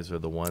you guys are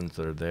the ones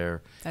that are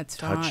there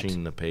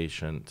touching the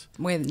patient?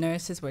 We're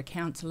nurses, we're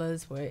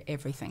counsellors, we're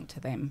everything to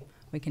them.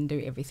 We can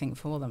do everything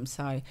for them,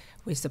 so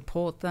we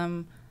support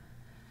them.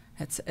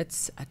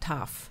 It's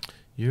tough.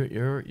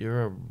 You're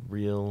a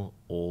real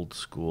old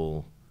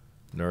school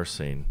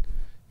nursing.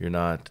 You're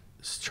not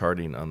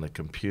charting on the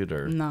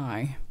computer.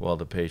 No. While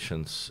the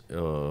patient's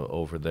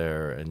over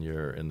there and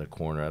you're in the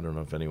corner. I don't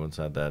know if anyone's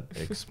had that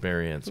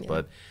experience,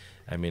 but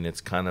I mean,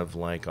 it's kind of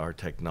like our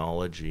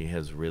technology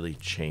has really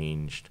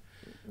changed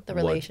the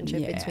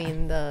relationship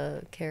between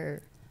the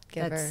caregiver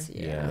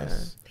and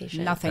the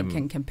patient. Nothing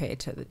can compare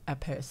to a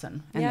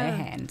person and their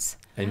hands.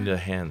 And the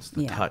hands,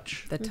 the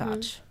touch. The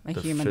touch, the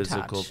human touch. The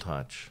physical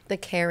touch. The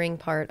caring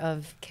part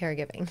of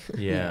caregiving.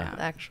 Yeah.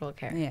 The actual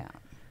care. Yeah.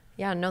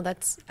 Yeah, no,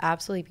 that's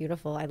absolutely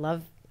beautiful. I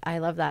love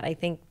that. I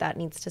think that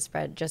needs to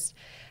spread, just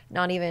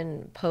not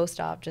even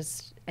post-op,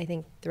 just I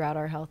think throughout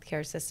our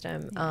healthcare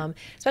system,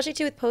 especially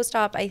too with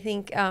post-op. I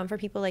think for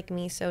people like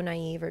me, so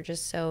naive or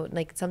just so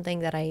like something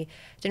that I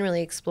didn't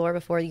really explore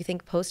before. You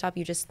think post-op,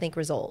 you just think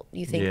result.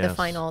 You think the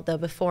final, the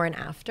before and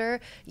after.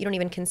 You don't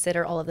even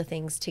consider all of the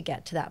things to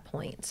get to that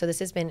point. So this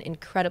has been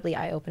incredibly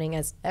eye-opening,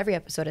 as every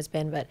episode has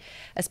been, but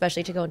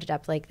especially to go into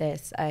depth like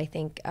this. I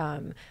think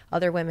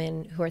other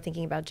women who are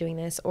thinking about doing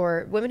this,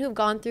 or women who've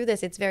gone through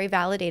this, it's very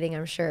validating,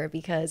 I'm sure,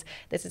 because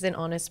this is an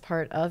honest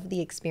part of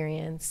the experience.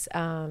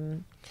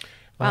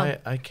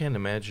 I can't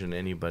imagine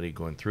anybody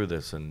going through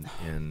this and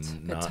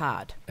not, it's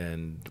hard.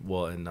 And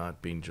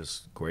not being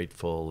just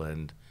grateful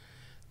and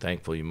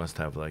thankful. You must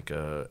have like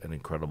an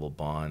incredible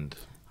bond.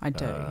 I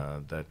do.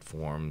 That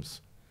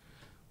forms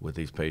with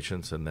these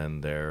patients, and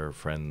then their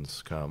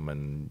friends come.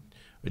 And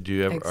do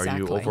you ever are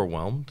you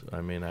overwhelmed?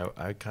 I mean,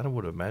 I kind of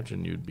would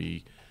imagine you'd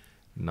be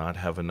not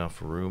have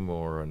enough room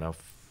or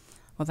enough.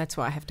 Well, that's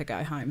why I have to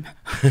go home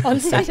on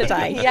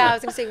Saturday. I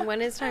was going to say,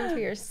 when is time for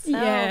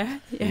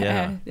yourself?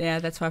 Yeah.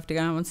 That's why I have to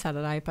go home on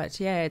Saturday. But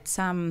yeah,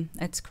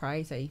 it's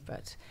crazy,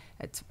 but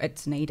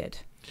it's needed.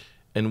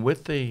 And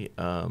with the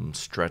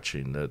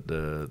stretching,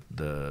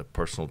 the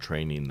personal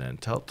training, then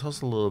tell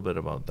us a little bit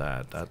about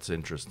that. That's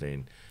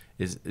interesting.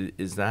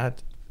 Is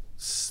that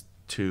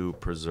to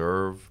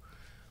preserve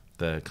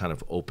the kind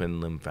of open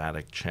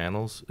lymphatic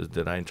channels?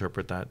 Did I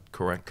interpret that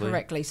correctly?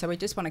 Correctly. So we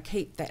just want to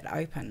keep that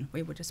open.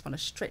 We would just want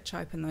to stretch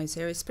open those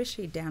areas,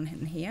 especially down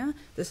in here.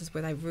 This is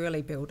where they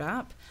really build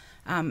up.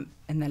 In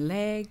the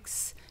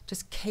legs,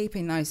 just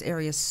keeping those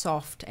areas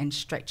soft and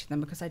stretching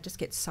them, because they just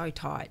get so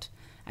tight.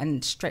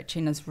 And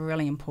stretching is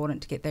really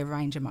important to get their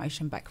range of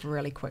motion back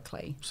really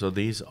quickly. So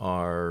these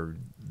are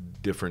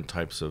different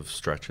types of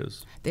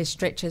stretches? They're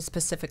stretches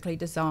specifically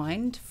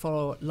designed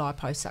for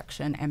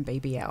liposuction and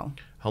BBL.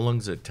 How long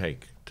does it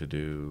take to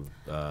do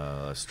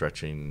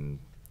stretching?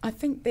 I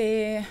think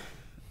they're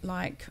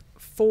like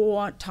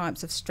 4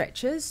 types of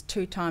stretches,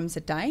 2 times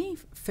a day,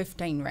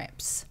 15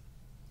 reps.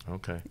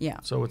 Okay. Yeah.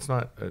 So it's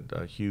not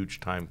a huge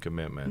time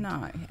commitment.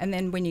 No. And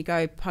then when you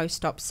go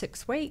post-op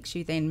 6 weeks,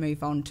 you then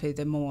move on to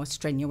the more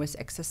strenuous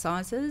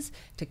exercises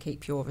to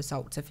keep your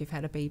results if you've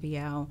had a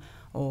BBL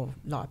or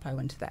lipo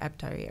into the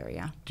abdo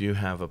area. Do you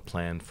have a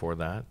plan for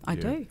that? I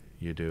do.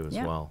 You do as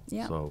Yeah, well?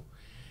 yeah. So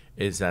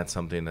is that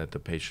something that the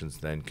patients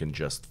then can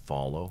just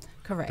follow?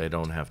 Correct. They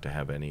don't have to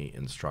have any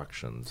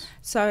instructions?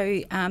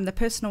 So the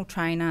personal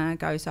trainer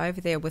goes over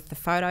there with the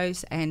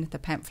photos and the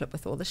pamphlet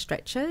with all the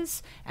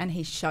stretches, and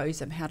he shows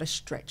them how to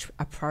stretch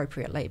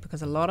appropriately,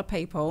 because a lot of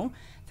people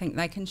think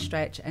they can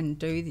stretch and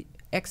do the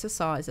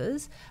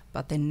exercises,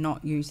 but they're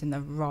not using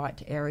the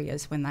right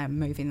areas when they're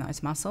moving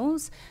those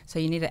muscles. So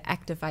you need to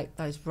activate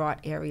those right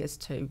areas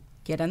to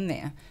get in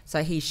there.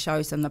 So he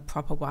shows them the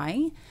proper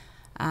way.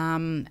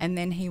 And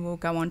then he will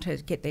go on to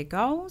get their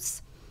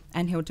goals,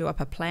 and he'll do up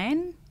a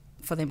plan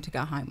for them to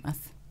go home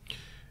with.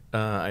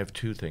 I have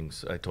two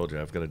things. I told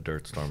you I've got a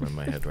dirt storm in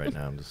my head right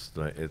now. I'm just,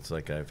 it's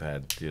like I've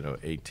had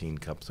 18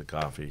 cups of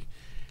coffee.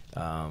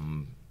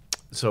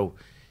 So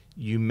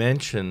you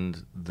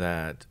mentioned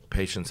that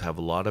patients have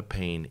a lot of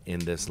pain in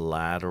this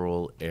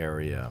lateral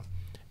area,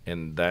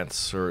 and that's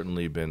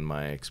certainly been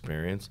my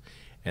experience.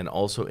 And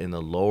also in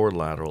the lower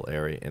lateral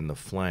area, in the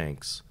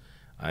flanks.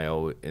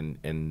 In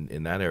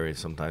that area,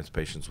 sometimes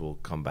patients will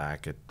come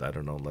back at, I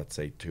don't know, let's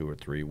say 2 or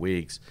 3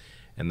 weeks,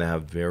 and they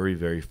have very,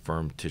 very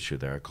firm tissue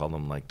there. I call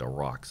them like the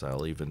rocks.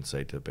 I'll even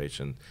say to the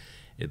patient,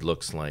 it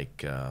looks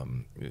like,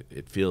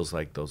 it feels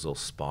like those little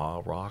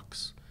spa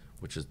rocks,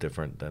 which is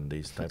different than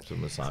these types of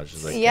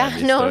massages. Like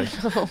no.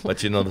 But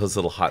those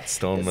little hot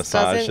stone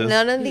massages.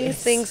 None of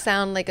these things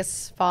sound like a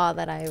spa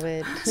that I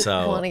would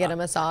want to get a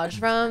massage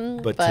from.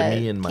 But to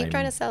me, keep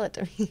trying to sell it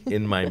to me.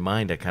 In my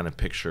mind, I kind of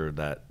picture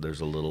that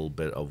there's a little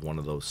bit of one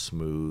of those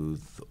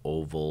smooth,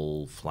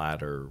 oval,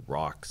 flatter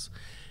rocks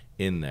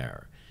in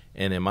there.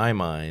 And in my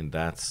mind,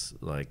 that's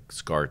like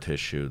scar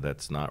tissue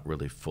that's not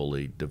really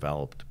fully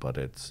developed, but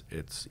it's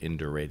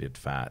indurated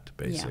fat,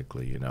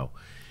 basically,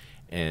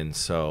 And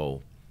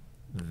so,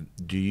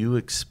 do you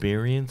have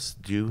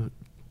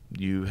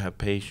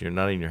patients, you're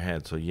nodding your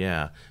head, so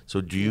yeah.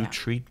 So do you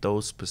treat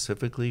those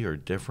specifically or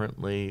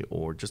differently,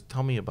 or just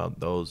tell me about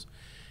those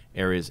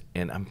areas?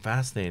 And I'm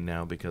fascinated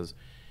now because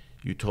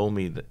you told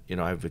me that,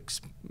 I've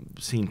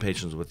seen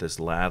patients with this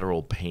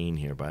lateral pain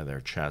here by their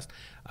chest.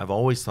 I've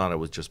always thought it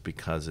was just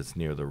because it's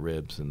near the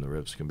ribs and the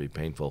ribs can be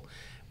painful,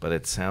 but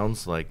it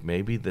sounds like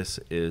maybe this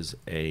is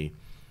a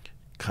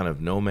kind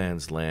of no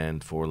man's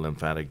land for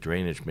lymphatic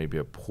drainage, maybe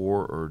a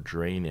poorer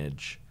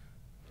drainage,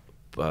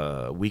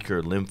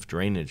 weaker lymph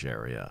drainage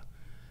area,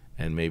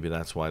 and maybe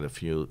that's why the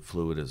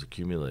fluid is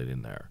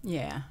accumulating there.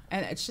 Yeah,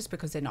 and it's just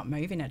because they're not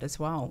moving it as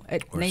well.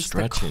 It Or needs the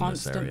stretching this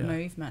constant area.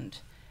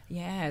 movement.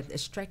 Yeah, the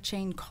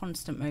stretching,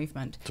 constant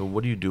movement. So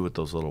what do you do with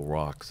those little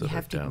rocks You that are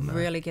have to down there?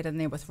 really get in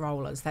there with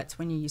rollers. That's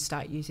when you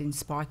start using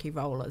spiky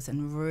rollers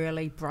and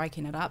really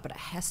breaking it up, but it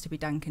has to be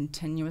done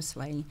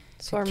continuously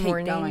So to are keep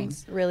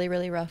mornings really,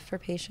 really rough for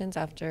patients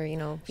after,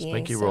 being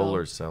Spiky so...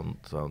 rollers sound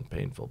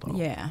painful, though.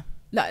 going. Yeah.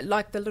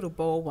 Like the little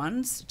ball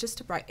ones, just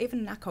to break,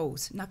 even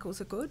knuckles.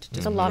 Knuckles are good.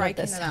 Just A lot of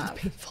breaking this it sounds up.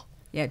 painful.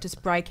 Yeah,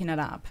 just breaking it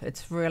up.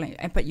 It's really,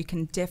 but you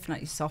can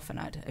definitely soften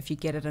it if you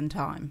get it in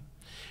time.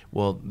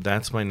 Well,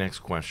 that's my next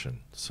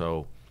question.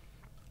 So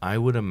I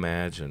would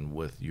imagine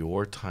with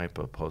your type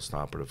of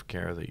postoperative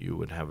care that you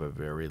would have a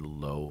very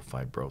low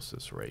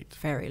fibrosis rate.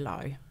 Very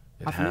low.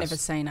 I've has- never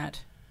seen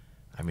it.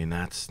 I mean,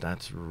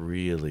 that's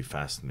really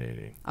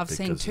fascinating. I've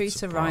seen because 2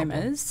 it's a problem.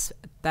 seromas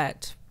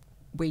that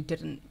we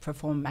didn't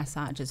perform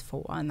massages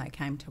for, and they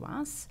came to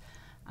us.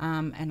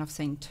 And I've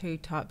seen 2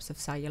 types of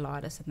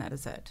cellulitis, and that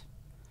is it.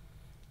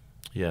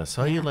 Yeah,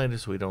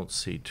 cellulitis we don't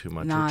see too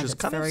much, No, which is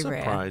that's kind of very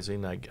rare.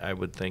 surprising, I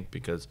would think,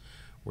 because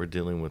we're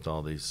dealing with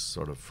all these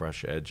sort of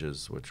fresh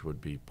edges, which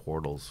would be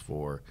portals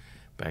for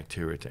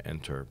bacteria to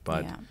enter.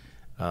 But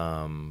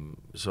Yeah.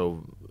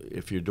 so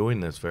if you're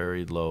doing this,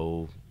 very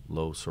low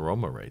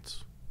seroma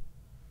rates,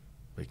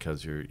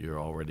 because you're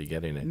already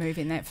getting it.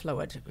 Moving that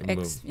fluid.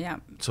 Yeah.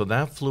 So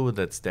that fluid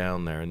that's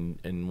down there,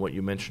 and what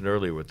you mentioned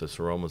earlier with the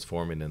seromas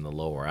forming in the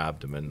lower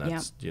abdomen,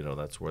 that's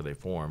that's where they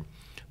form,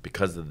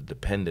 because of the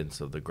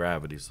dependence of the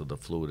gravity. So the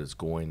fluid is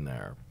going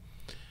there,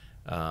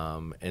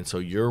 and so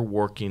you're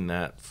working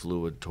that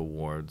fluid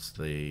towards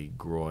the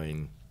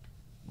groin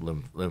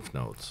lymph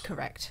nodes.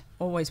 Correct.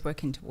 Always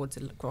working towards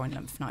the groin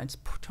lymph nodes,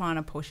 trying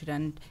to push it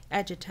in,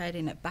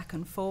 agitating it back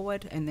and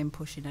forward, and then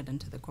pushing it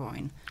into the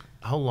groin.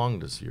 How long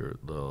does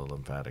the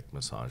lymphatic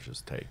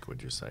massages take,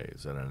 would you say?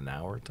 Is it an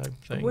hour type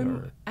thing?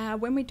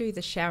 When we do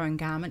the shower and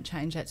garment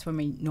change, that's when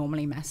we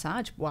normally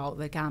massage while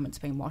the garment's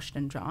been washed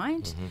and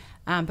dried.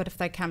 Mm-hmm. But if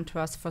they come to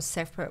us for a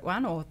separate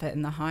one or they're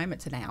in the home,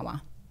 it's an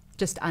hour.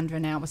 Just under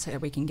an hour so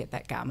that we can get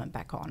that garment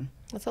back on.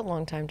 That's a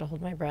long time to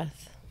hold my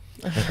breath.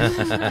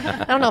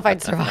 I don't know if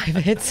I'd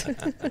survive it.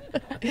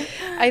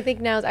 I think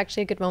now is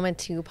actually a good moment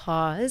to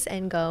pause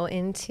and go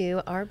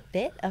into our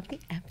bit of the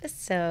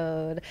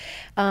episode.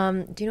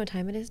 Do you know what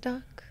time it is,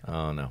 Doc?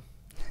 Oh, no.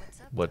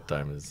 What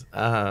time is...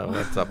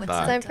 what's up, It's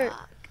Doc? time for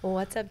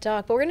What's up,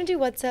 Doc? But we're going to do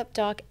What's Up,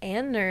 Doc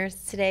and Nurse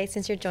today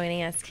since you're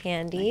joining us,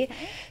 Kandy.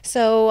 Okay.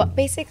 So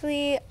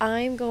basically,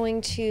 I'm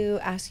going to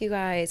ask you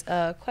guys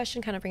a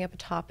question, kind of bring up a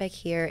topic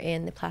here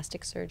in the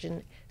plastic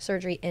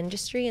surgery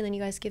industry, and then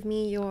you guys give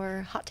me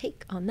your hot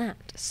take on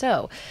that.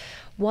 So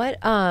we're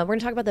going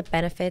to talk about the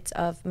benefits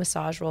of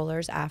massage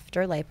rollers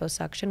after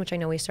liposuction, which I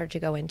know we started to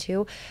go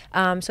into.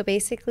 So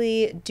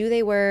basically, do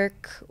they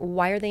work?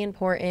 Why are they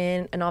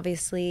important? And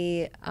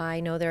obviously, I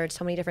know there are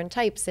so many different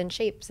types and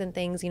shapes and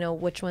things, you know,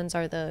 which ones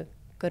are the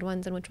good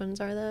ones and which ones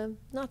are the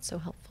not so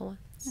helpful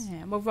ones.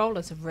 Yeah, well,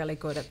 rollers are really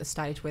good at the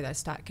stage where they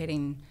start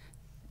getting,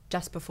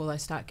 just before they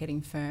start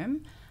getting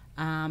firm.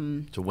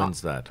 So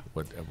when's that?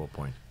 At what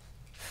point?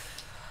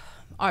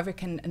 I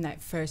reckon in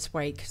that first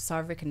week, so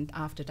I reckon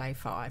after day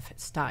 5,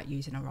 start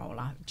using a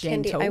roller.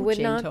 Gentle, Kandy, I would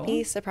not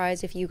be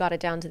surprised if you got it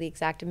down to the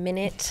exact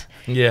minute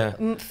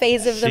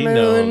phase of the She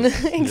moon.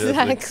 knows.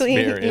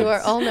 Exactly. You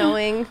are all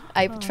knowing.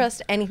 I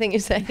trust anything you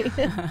say.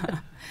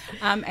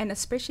 And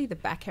especially the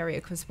back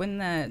area, because when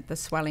the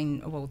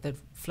swelling, well, the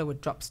fluid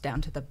drops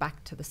down to the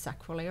back, to the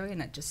sacral area,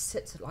 and it just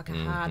sits like a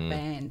hard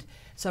band.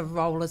 So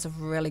rollers are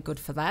really good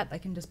for that. They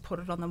can just put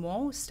it on the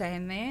wall,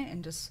 stand there,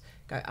 and just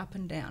go up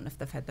and down if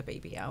they've had the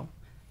BBL.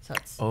 So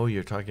it's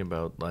you're talking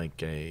about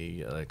like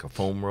a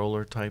foam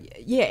roller type?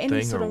 Yeah, any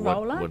thing, sort of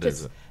roller. What just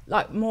is it?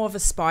 like more of a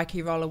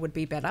spiky roller would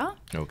be better.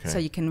 Okay. So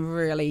you can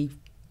really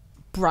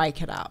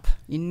break it up.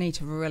 You need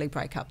to really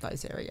break up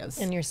those areas.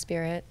 And your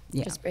spirit.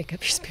 Yeah. Just break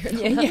up your spirit.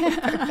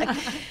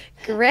 Yeah.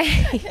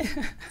 Great.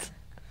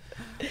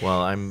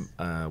 Well,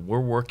 we're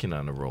working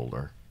on a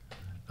roller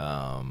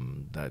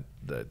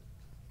that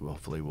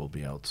hopefully will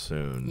be out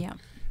soon. Yeah.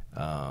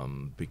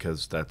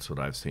 Because that's what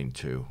I've seen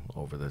too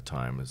over the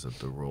time, is that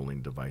the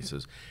rolling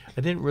devices.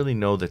 I didn't really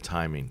know the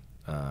timing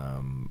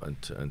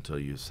until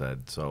you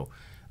said so.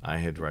 I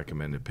had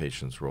recommended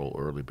patients roll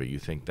early, but you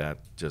think that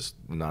just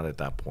not at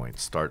that point.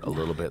 Start a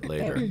little bit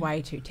later. They're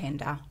way too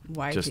tender.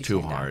 Just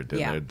too tender. hard.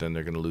 Then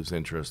they're going to lose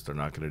interest. They're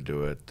not going to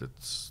do it.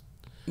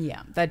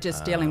 They're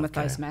just dealing with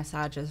those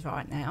massages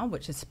right now,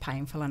 which is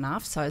painful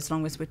enough. So as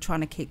long as we're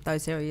trying to keep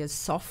those areas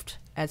soft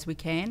as we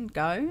can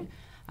go,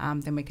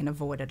 then we can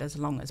avoid it as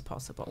long as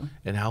possible.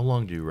 And how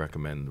long do you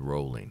recommend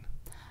rolling?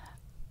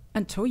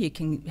 Until you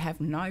can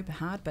have no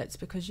hard bits,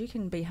 because you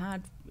can be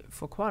hard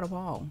for quite a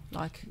while,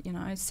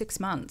 6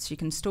 months. You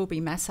can still be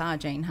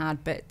massaging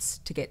hard bits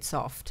to get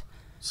soft.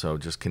 So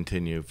just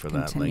continue for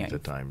that length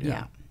of time.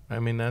 Yeah. I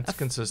mean, that's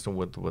consistent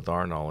with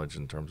our knowledge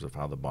in terms of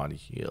how the body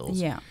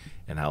heals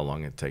and how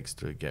long it takes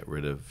to get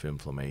rid of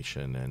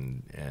inflammation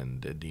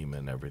and edema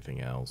and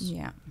everything else.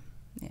 Yeah,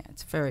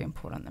 it's very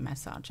important, the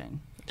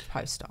massaging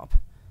post-op.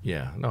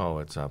 Yeah, no,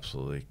 it's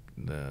absolutely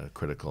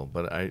critical.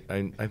 But I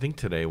think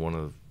today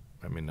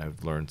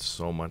I've learned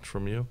so much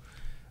from you,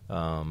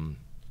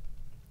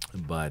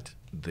 but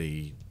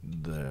the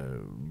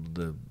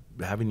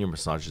having your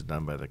massages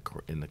done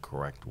in the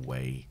correct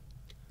way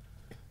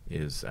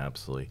is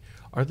absolutely.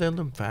 Are there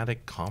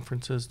lymphatic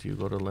conferences? Do you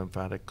go to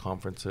lymphatic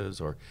conferences,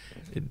 or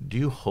do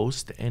you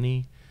host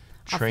any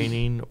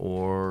training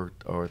or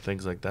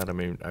things like that? I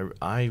mean,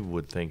 I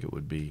would think it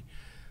would be,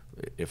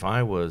 if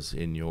I was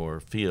in your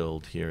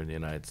field here in the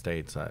United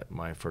States,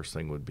 my first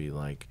thing would be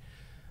like,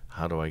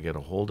 how do I get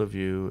a hold of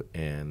you,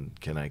 and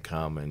can I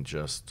come and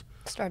just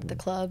start the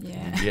club?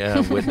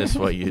 Witness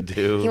what you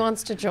do. He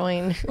wants to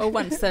join. Well,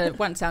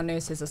 once our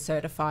nurses are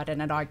certified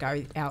in it, I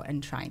go out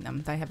and train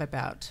them. They have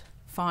about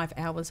 5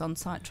 hours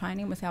on-site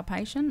training with our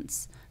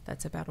patients.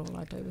 That's about all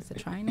I do with the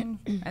training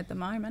at the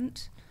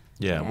moment.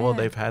 Yeah, well,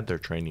 they've had their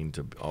training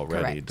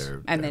already.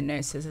 Correct. And they're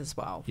nurses as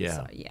well. Yeah.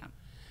 So, yeah.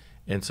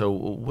 And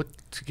so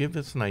to give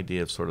us an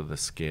idea of sort of the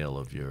scale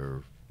of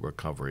your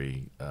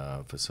recovery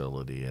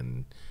facility,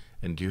 and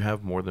do you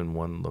have more than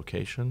one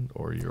location,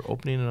 or you're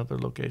opening another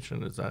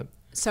location? Is that?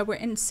 So we're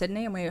in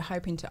Sydney, and we're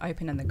hoping to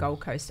open in the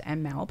Gold Coast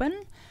and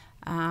Melbourne.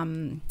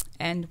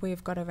 And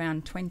we've got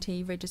around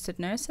 20 registered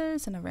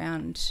nurses and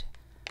around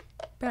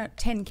about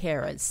 10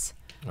 carers.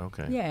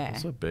 Okay. Yeah.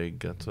 That's a big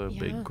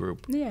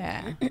group.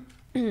 Yeah.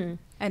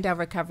 And our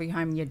recovery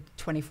home, you're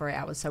 24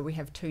 hours, so we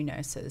have 2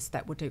 nurses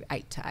that will do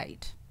 8 to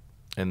 8.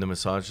 And the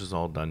massage is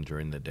all done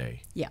during the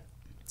day? Yeah.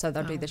 So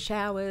they'll do the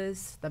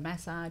showers, the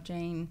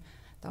massaging,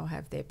 they'll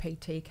have their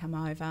PT come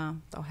over,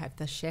 they'll have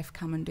the chef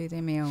come and do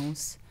their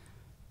meals.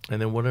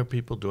 And then what are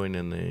people doing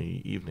in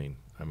the evening?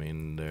 I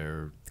mean,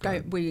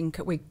 we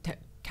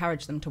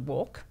encourage them to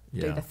walk,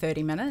 do the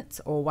 30 minutes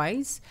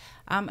always,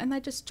 and they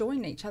just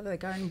join each other. They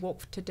go and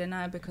walk to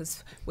dinner,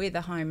 because where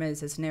the home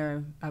is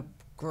near a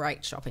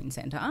great shopping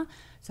centre,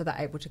 so they're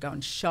able to go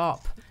and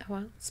shop,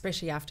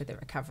 especially after their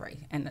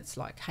recovery. And it's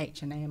like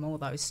H&M, all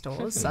those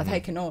stores, so they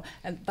can all,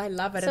 and they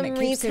love it. Some and it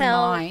keeps their retail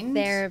mind.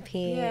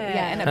 therapy.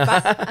 And it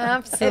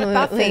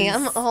absolutely.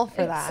 I'm all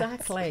for that.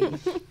 Exactly.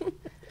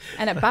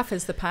 And it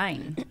buffers the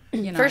pain,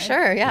 For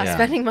sure,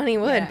 spending money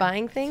would.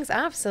 Buying things,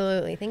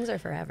 absolutely. Things are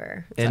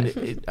forever.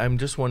 And I'm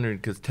just wondering,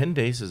 because 10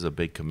 days is a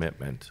big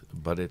commitment,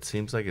 but it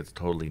seems like it's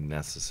totally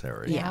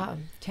necessary. Yeah.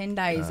 10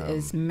 days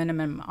is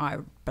minimum, I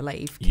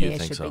believe, care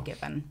should be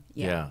given.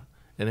 Yeah.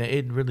 And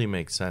it really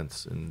makes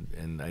sense.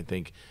 And I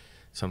think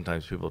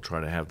sometimes people try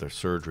to have their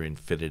surgery and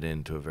fit it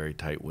into a very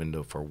tight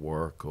window for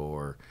work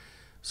or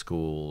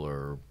school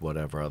or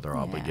whatever other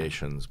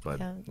obligations.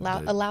 But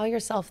allow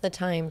yourself the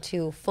time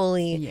to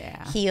fully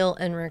heal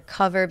and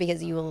recover,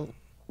 because you will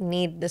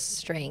need the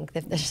strength.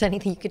 If there's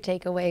anything you could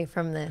take away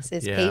from this,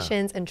 is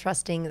patience and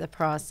trusting the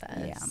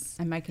process. Yeah,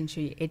 and making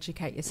sure you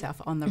educate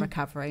yourself on the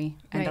recovery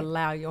and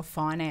allow your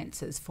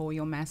finances for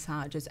your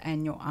massages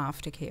and your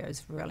aftercare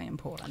is really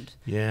important.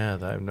 Yeah,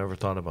 I've never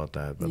thought about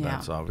that, but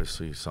that's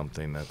obviously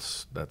something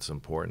that's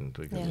important,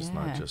 because it's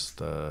not just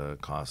the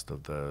cost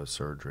of the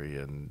surgery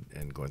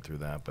and going through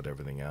that, but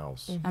everything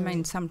else. I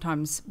mean,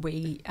 sometimes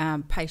we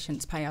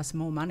patients pay us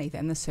more money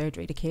than the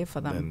surgery to care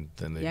for them.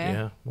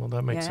 Well,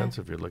 that makes sense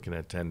if you're looking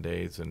at 10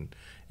 days and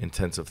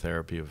intensive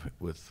therapy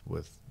with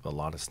a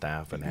lot of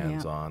staff and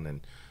hands-on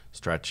and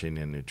stretching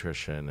and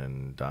nutrition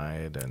and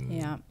diet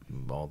and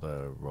all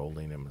the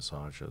rolling and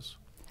massages.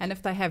 And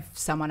if they have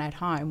someone at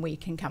home, we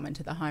can come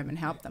into the home and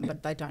help them,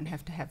 but they don't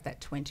have to have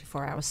that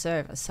 24-hour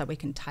service, so we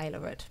can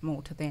tailor it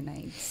more to their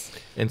needs.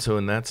 And so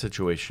in that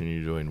situation,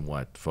 you're doing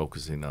what?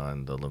 Focusing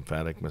on the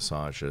lymphatic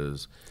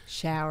massages,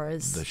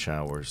 showers,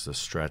 the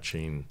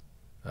stretching,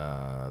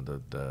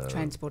 the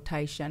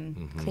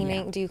transportation,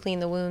 cleaning. Do you clean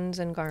the wounds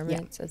and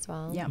garments as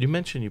well? Yeah. You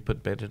mentioned you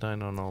put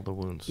betadine on all the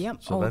wounds.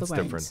 Yep. So all that's the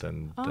different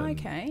than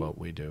what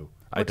we do.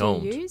 What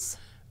do you use?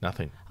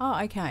 Nothing.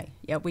 Oh, okay.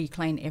 Yeah, we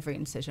clean every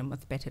incision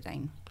with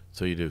betadine.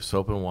 So you do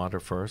soap and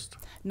water first?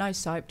 No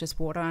soap, just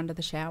water under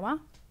the shower.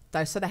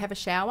 So they have a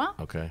shower.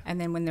 Okay.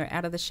 And then when they're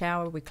out of the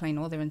shower, we clean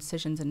all their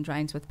incisions and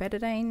drains with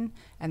betadine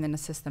and then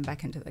assist them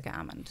back into the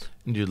garment.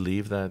 And you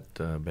leave that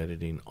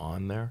betadine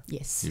on there?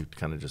 Yes. You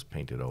kind of just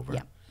paint it over?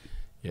 Yeah.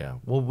 Yeah.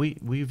 Well,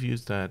 we've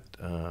used that.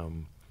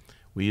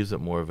 We use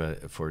it more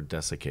for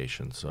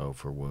desiccation, so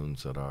for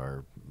wounds that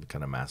are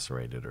kind of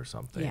macerated or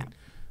something. Yeah.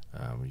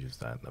 We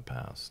used that in the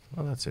past.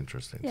 Well, that's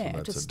interesting. Yeah, so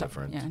that's just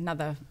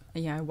another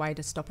way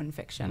to stop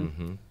infection.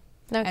 Mm-hmm.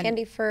 Now,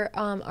 Kandy, for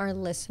our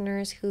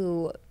listeners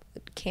who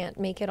can't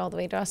make it all the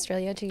way to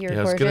Australia to your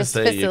Yeah, gorgeous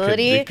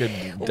facility, you could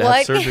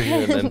have surgery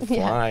here and then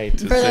fly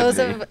to for those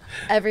Sydney. of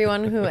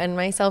everyone who and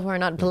myself who are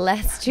not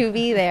blessed to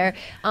be there,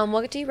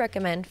 what do you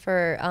recommend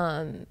for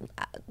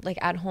like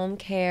at-home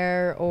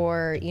care,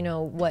 or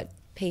what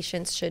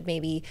patients should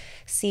maybe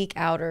seek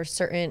out, or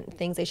certain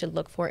things they should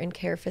look for in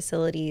care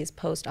facilities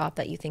post-op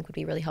that you think would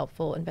be really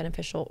helpful and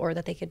beneficial, or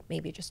that they could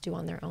maybe just do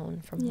on their own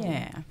from home?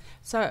 Yeah,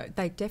 so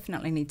they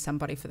definitely need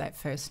somebody for that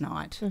first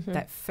night.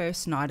 That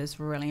first night is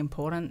really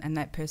important, and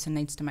that person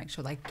needs to make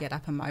sure they get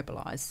up and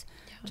mobilise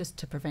just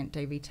to prevent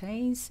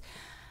DVTs.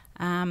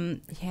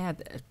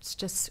 It's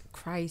just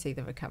crazy,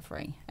 the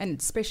recovery, and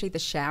especially the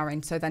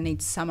showering. So they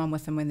need someone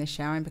with them when they're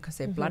showering, because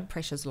their blood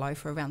pressure's low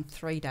for around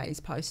 3 days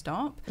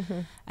post-op.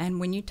 And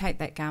when you take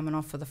that garment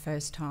off for the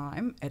first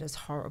time, it is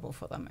horrible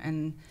for them.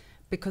 And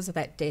because of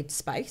that dead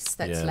space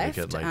that's left,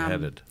 they get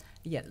lightheaded.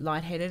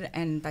 Lightheaded,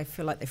 and they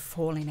feel like they're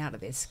falling out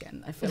of their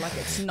skin. They feel like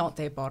it's not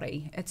their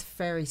body. It's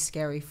very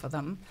scary for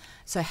them.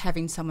 So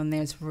having someone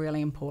there is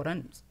really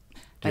important.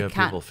 Do you have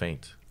people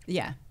faint?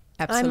 Yeah.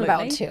 Absolutely.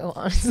 I'm about to,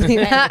 honestly.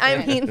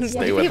 I mean,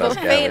 Stay with people us,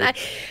 faint.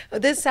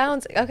 This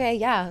sounds okay.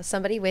 Yeah,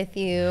 somebody with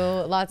you,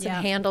 lots of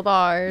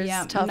handlebars,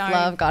 tough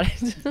love. Got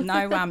it.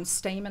 No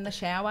steam in the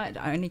shower. It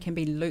only can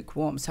be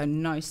lukewarm, so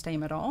no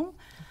steam at all.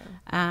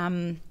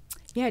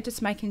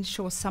 Just making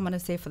sure someone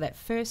is there for that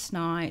first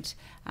night.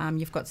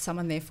 You've got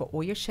someone there for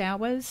all your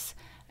showers,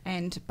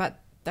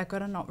 but they've got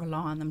to not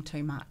rely on them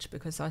too much,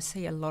 because I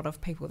see a lot of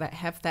people that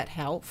have that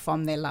help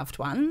from their loved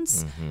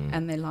ones,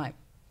 and they're like,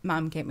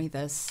 Mum, get me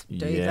this, do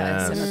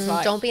this. And it's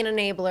like, don't be an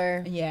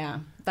enabler. Yeah.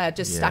 They're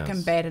just stuck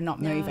in bed and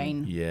not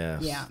moving.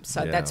 Yes. Yeah.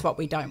 So that's what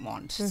we don't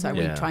want. So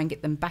we try and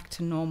get them back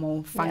to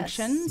normal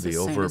functions as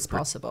soon as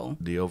possible.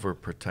 The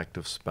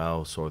overprotective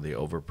spouse or the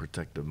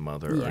overprotective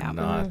mother are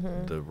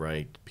not the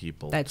right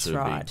people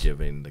to be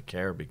giving the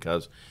care,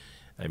 because,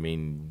 I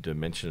mean, to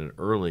mention it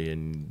early,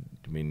 and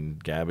I mean,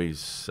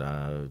 Gabby's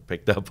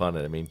picked up on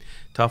it. I mean,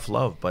 tough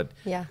love, but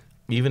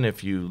even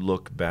if you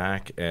look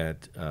back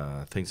at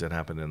things that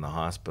happen in the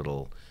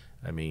hospital,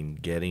 I mean,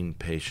 getting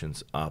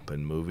patients up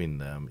and moving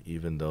them,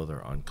 even though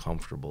they're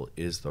uncomfortable,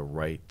 is the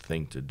right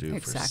thing to do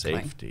for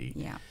safety.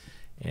 Yeah.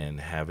 And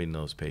having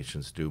those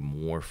patients do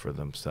more for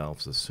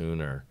themselves the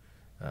sooner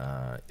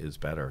is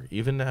better.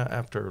 Even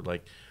after,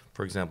 like,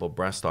 for example,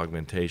 breast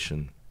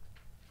augmentation,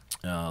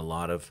 a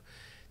lot of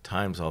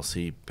times I'll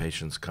see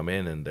patients come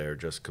in and they're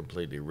just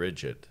completely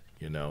rigid,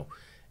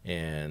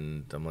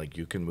 and I'm like,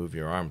 you can move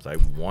your arms. I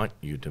want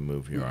you to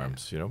move your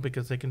arms,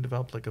 because they can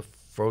develop like a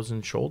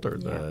frozen shoulder,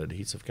 the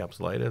adhesive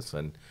capsulitis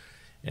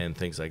and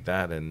things like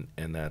that. And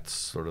that's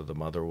sort of, the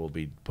mother will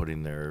be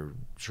putting their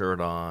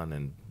shirt on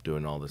and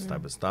doing all this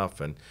type of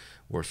stuff. And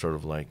we're sort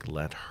of like,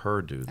 let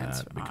her do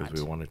that, because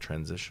we want to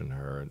transition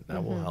her, and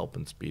that will help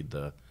and speed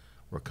the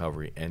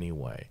recovery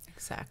anyway.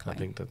 Exactly. I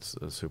think that's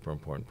a super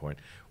important point.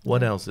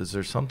 What else? Is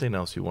there something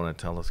else you want to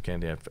tell us,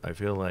 Kandy? I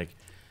feel like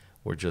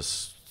we're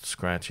just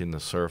scratching the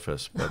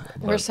surface, but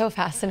We're so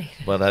fascinated.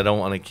 but I don't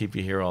want to keep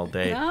you here all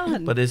day. No.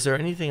 But is there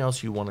anything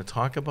else you want to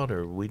talk about,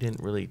 or we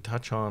didn't really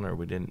touch on, or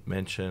we didn't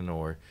mention,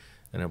 or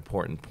an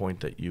important point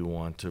that you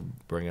want to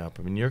bring up?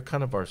 I mean, you're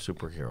kind of our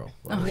superhero.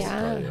 I will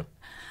tell you.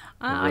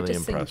 I really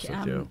just think impressed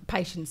with you.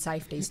 patient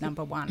safety is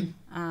number one,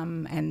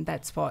 and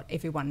that's what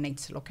everyone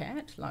needs to look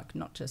at, like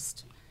not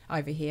just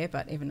over here,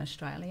 but even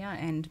Australia,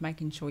 and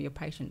making sure your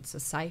patients are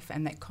safe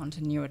and that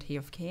continuity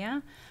of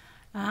care.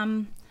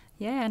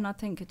 Yeah, and I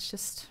think it's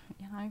just,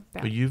 you know.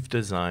 About But you've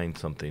designed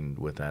something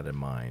with that in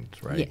mind,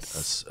 right?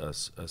 Yes.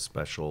 A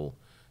special,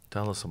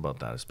 tell us about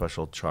that, a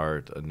special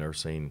chart, a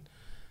nursing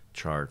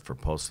chart for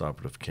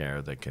post-operative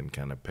care that can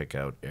kind of pick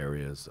out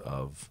areas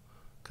of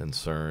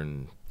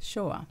concern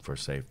Sure. for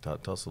safe. Tell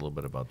us a little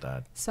bit about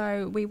that.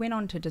 So we went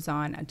on to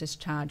design a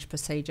discharge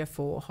procedure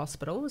for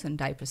hospitals and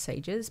day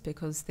procedures,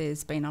 because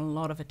there's been a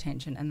lot of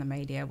attention in the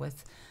media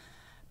with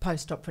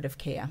post-operative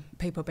care.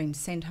 People being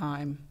sent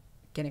home,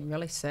 getting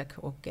really sick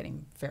or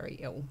getting very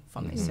ill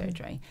from their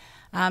surgery.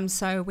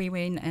 So we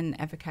went and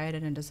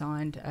advocated and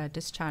designed a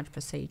discharge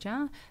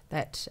procedure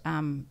that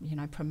you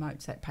know,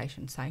 promotes that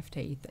patient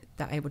safety.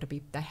 That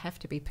they have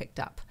to be picked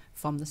up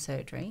from the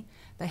surgery.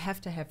 They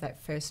have to have that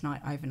first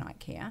night overnight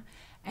care,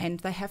 and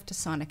they have to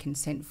sign a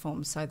consent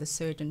form so the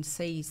surgeon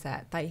sees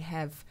that they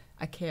have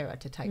a carer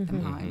to take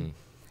them home.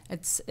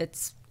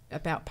 It's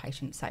about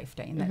patient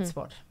safety, and that's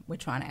what we're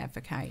trying to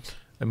advocate.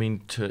 I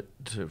mean,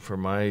 for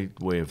my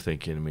way of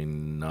thinking, I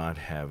mean, not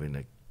having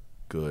a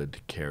good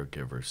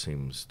caregiver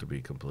seems to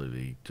be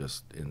completely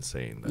just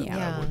insane.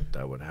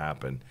 That would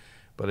happen,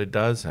 but it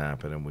does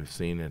happen, and we've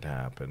seen it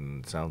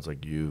happen. It sounds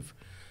like you've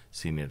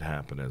seen it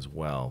happen as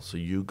well. So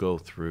you go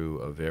through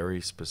a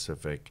very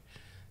specific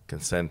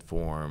consent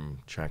form,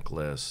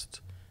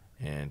 checklist,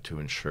 and to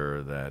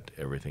ensure that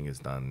everything is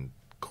done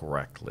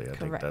correctly. I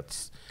think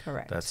that's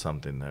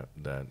something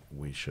that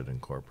we should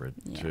incorporate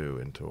too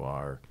into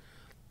our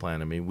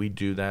plan. I mean, we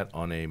do that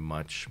on a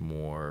much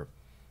more,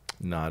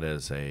 not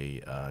as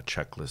a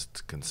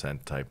checklist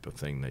consent type of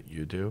thing that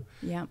you do,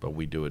 but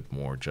we do it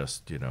more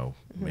just, you know,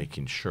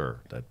 making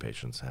sure that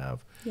patients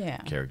have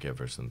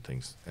caregivers and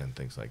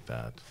things like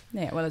that.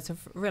 Yeah, well, it's a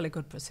really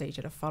good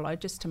procedure to follow,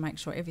 just to make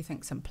sure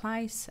everything's in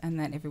place and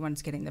that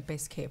everyone's getting the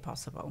best care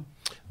possible.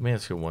 Let me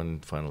ask you one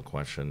final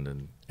question.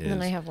 And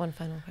then I have one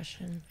final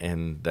question.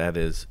 And that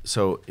is,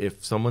 so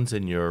if someone's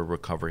in your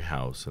recovery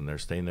house and they're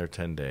staying there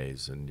 10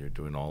 days and you're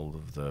doing all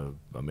of the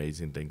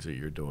amazing things that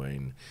you're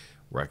doing,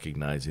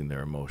 recognizing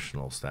their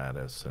emotional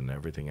status and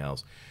everything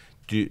else,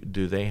 do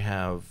they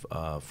have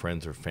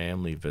friends or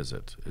family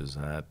visit? Is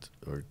that,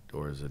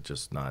 or is it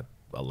just not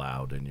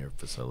allowed in your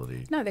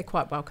facility? No, they're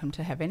quite welcome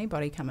to have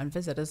anybody come and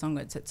visit, as long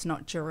as it's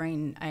not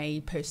during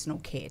a personal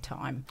care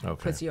time,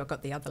 because you've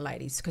got the other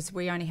ladies, because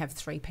we only have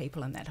 3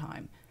 people in that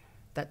home.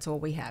 That's all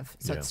we have.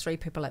 So it's 3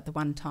 people at the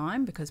one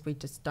time, because we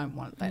just don't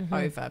want that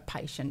over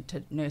patient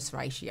to nurse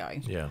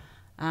ratio.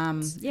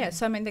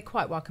 So I mean, they're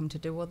quite welcome to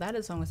do all that,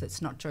 as long as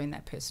it's not during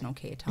that personal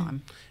care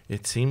time.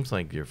 It seems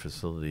like your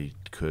facility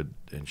could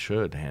and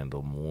should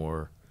handle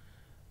more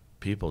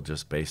people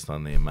just based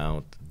on the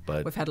amount,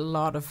 but we've had a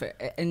lot of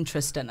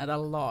interest in it, a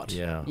lot.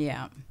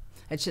 Yeah.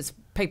 It's just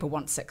people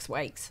want 6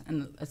 weeks,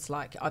 and it's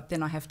like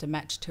then I have to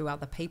match 2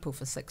 other people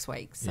for 6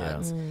 weeks,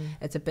 so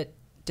it's a bit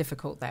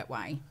difficult that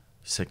way.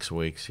 6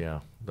 weeks,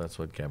 yeah. That's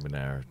what Gabby and I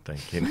are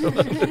thinking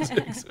about.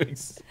 6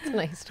 weeks. It's a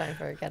nice time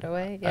for a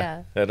getaway.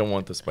 Yeah. I don't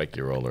want the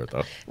spiky roller,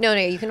 though. No,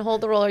 you can hold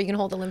the roller. You can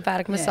hold the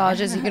lymphatic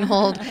massages. You can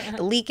hold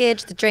the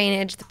leakage, the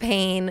drainage, the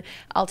pain.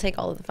 I'll take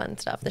all of the fun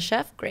stuff. The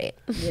chef, great.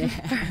 Yeah.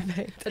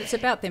 Perfect. But it's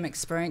about them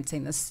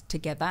experiencing this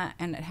together,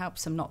 and it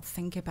helps them not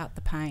think about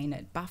the pain.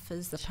 It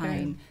buffers the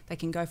pain. They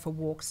can go for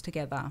walks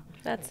together.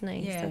 That's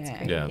nice. Yeah. That's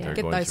great. Yeah, Yeah.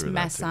 Get those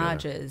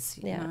massages.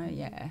 You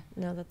know,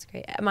 No, that's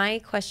great. My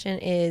question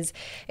is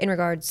in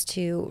regards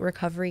to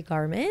recovery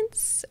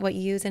garments, what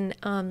you use, and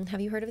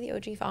have you heard of the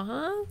OGEE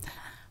Faha?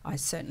 I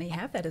certainly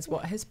have. That is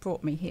what has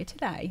brought me here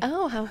today.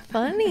 Oh, how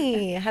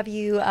funny. Have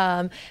you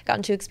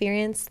gotten to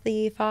experience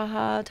the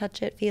Faha,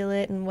 touch it, feel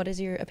it, and what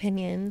is your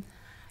opinion?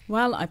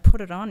 Well, I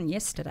put it on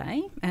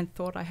yesterday and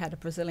thought I had a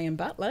Brazilian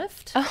butt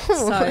lift. Oh,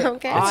 so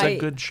okay. It's a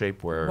good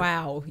shapewear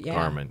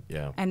garment,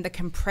 And the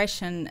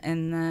compression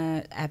in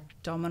the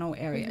abdominal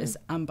area is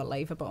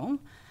unbelievable.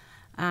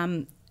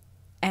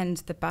 And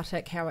the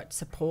buttock, how it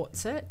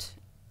supports it,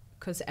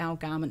 because our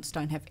garments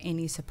don't have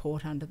any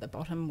support under the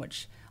bottom,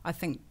 which I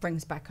think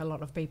brings back a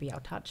lot of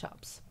BBL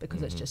touch-ups,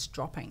 because it's just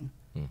dropping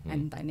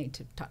and they need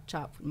to touch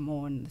up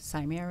more in the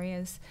same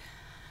areas.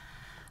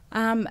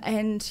 And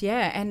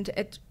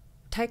it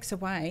takes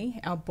away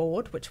our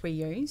board, which we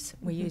use.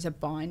 We use a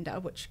binder,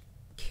 which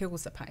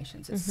kills the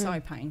patients. It's so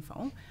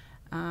painful.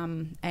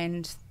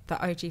 And the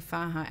OGEE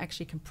Faha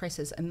actually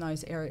compresses in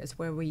those areas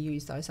where we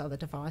use those other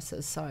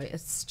devices. So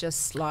it's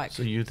just like...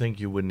 So you think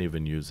you wouldn't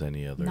even use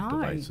any other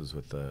devices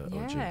with the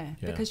OGEE? Yeah,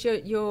 because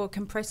you're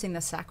compressing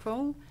the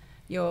sacral,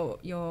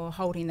 you're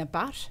holding the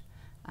butt,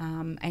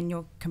 and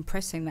you're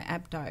compressing the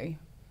abdo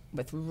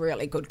with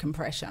really good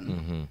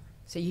compression.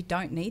 So you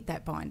don't need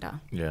that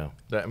binder. Yeah.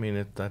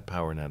 That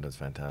power net is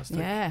fantastic.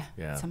 Yeah.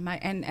 Yeah. It's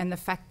and the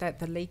fact that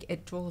the leak,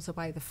 it draws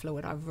away the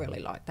fluid. I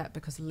really like that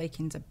because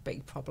leaking's a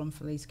big problem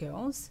for these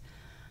girls.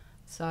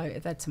 So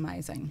that's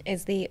amazing.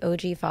 Is the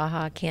OGEE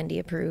Faja Kandy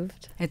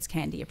approved? It's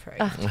Kandy approved.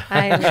 Oh,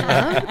 I love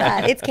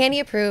that. It's Kandy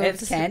approved.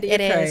 It's Kandy It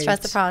approved. is.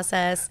 Trust the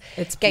process.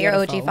 It's Get your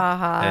beautiful. OGEE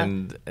Faja.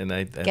 And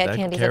that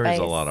Kandy's carries advice.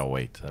 a lot of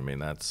weight.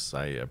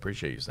 I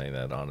appreciate you saying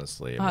that,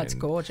 honestly. It's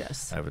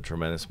gorgeous. I have a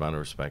tremendous amount of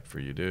respect for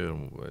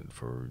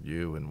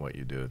you and what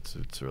you do.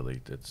 It's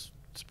really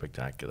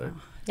spectacular.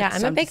 Yeah,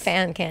 It's I'm a big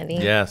fan, Kandy.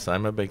 Yes,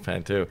 I'm a big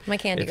fan too. I'm a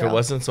Kandy If girl. it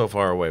wasn't so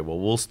far away, well,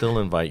 we'll still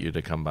invite you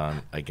to come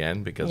on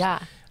again because Yeah.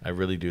 I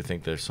really do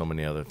think there's so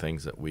many other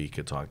things that we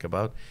could talk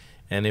about.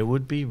 And it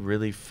would be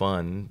really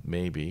fun,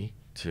 maybe,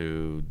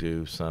 to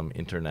do some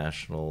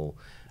international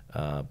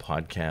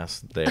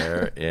podcast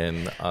there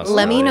in Australia.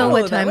 Let me know Oh,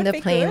 what that time would the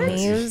be plane good.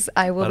 leaves.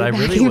 I will But I be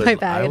really packing my would.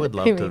 bag. I would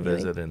love to immediately.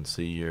 visit and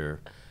see your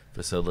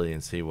facility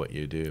and see what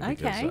you do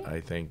because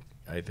Okay.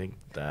 I think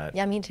that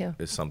Yeah, me too.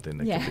 is something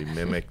that Yeah. can be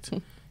mimicked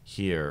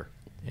here.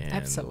 And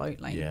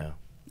Absolutely. Yeah.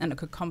 And it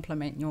could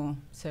complement your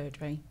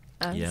surgery.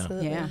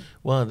 Absolutely. Yeah.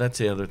 Well, that's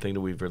the other thing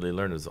that we've really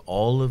learned is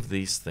all of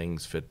these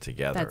things fit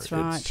together. That's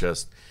right. It's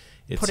just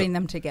Putting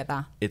them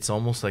together. it's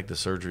almost like the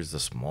surgery is a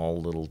small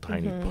little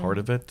tiny part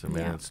of it. I mean,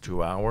 Yeah. it's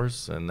 2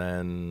 hours, and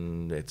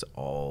then it's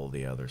all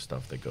the other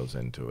stuff that goes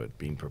into it,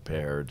 being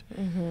prepared,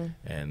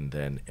 and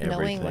then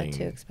everything. Knowing what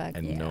to expect.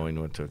 And Yeah. knowing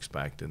what to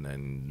expect, and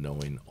then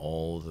knowing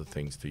all the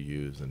things to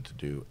use and to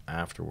do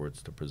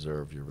afterwards to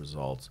preserve your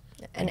results.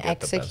 And get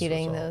the best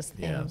executing result. those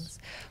things. Yes.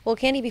 Well,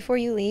 Kandy, before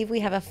you leave, we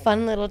have a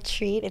fun little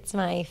treat. It's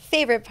my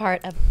favorite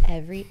part of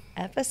every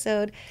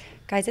episode.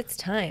 Guys, it's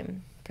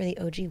time for the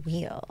OGEE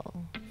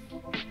Wheel.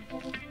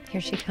 Here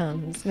she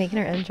comes, making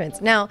her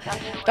entrance. Now,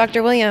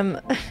 Dr. William,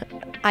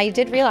 I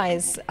did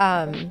realize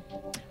I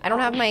don't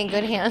have my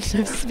good hand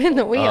to spin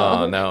the wheel.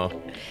 Oh, no.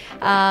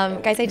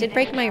 Guys, I did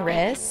break my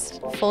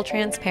wrist. Full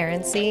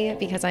transparency,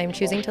 because I'm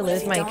choosing to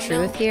live my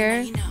truth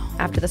here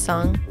after the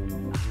song.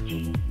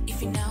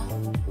 If you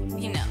know,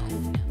 you know.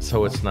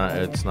 So it's not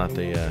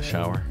the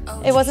shower?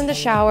 It wasn't the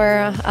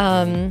shower.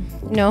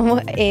 No,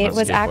 it Not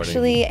was skateboarding.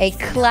 actually a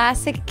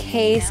classic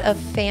case of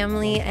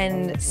family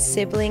and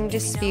sibling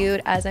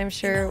dispute, as I'm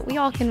sure we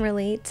all can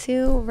relate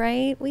to,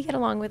 right? We get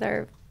along with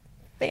our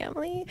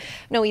family.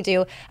 No, we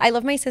do. I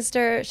love my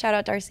sister. Shout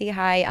out Darcy.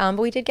 Hi.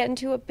 But we did get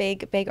into a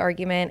big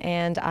argument,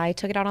 and I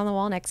took it out on the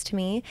wall next to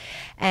me.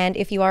 And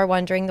if you are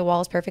wondering, the wall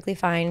is perfectly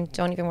fine.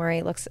 Don't even worry.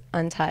 It looks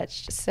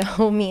untouched.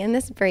 So me and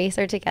this brace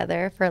are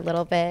together for a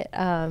little bit.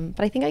 But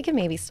I think I can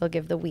maybe still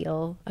give the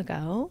wheel a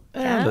go.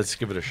 Yeah, let's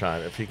give it a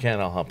shot. If you can,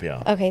 I'll help you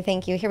out. Okay,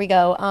 thank you. Here we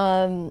go.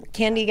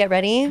 Kandy, get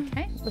ready.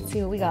 Okay. Let's see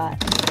what we got.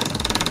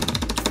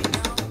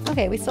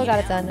 Okay, we still got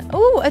it done.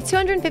 Oh, a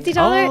 $250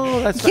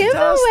 Oh, that's giveaway.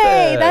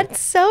 fantastic. That's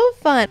so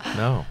fun.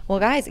 No. Well,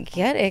 guys,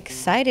 get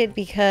excited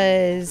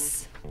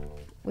because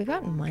we've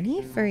got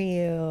money for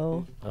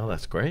you. Oh,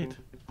 that's great.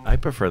 I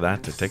prefer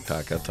that to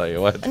TikTok, I'll tell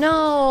you what.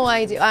 No,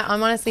 I do.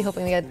 I'm honestly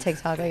hoping we get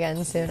TikTok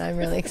again soon. I'm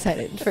really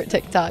excited for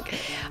TikTok.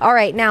 All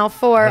right, now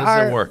for How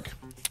does it work?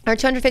 our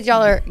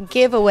 $250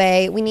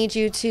 giveaway, we need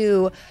you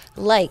to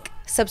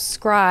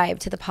subscribe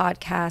to the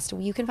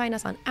podcast. You can find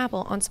us on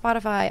Apple, on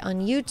Spotify,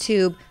 on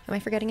YouTube. Am I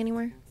forgetting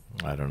anywhere?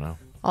 I don't know.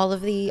 All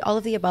of the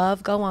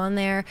above. Go on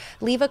there,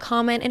 leave a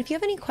comment, and if you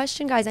have any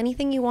question, guys,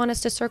 anything you want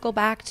us to circle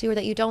back to or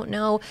that you don't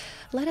know,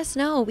 let us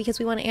know, because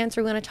we want to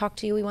answer, we want to talk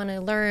to you, we want to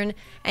learn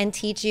and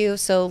teach you.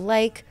 So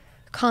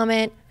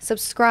comment,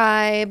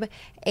 subscribe,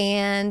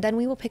 and then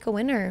we will pick a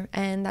winner,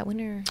 and that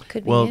winner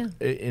could be you.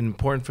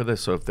 Important for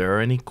this. So if there are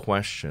any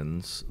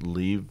questions,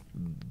 leave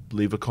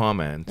a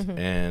comment,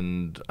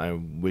 and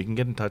we can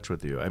get in touch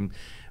with you.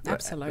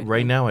 Absolutely.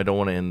 Right now, I don't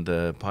want to end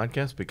the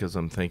podcast because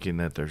I'm thinking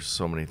that there's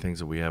so many things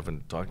that we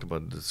haven't talked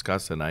about and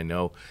discussed, and I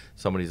know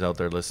somebody's out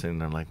there listening.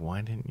 And they're like,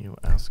 "Why didn't you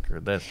ask her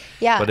this?"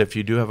 Yeah. But if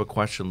you do have a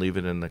question, leave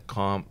it in the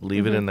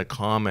it in the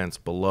comments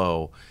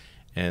below,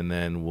 and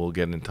then we'll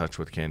get in touch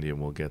with Kandy and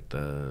we'll get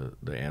the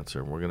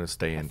answer. We're going to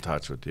stay in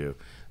touch with you.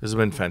 This has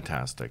been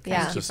fantastic. Yeah.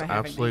 It's Thank you just for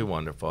having absolutely me.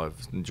 wonderful.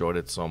 I've enjoyed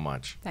it so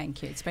much.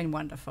 Thank you. It's been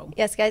wonderful.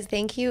 Yes, guys,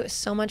 thank you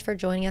so much for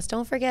joining us.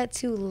 Don't forget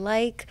to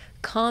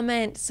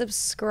comment,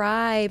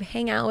 subscribe,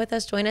 hang out with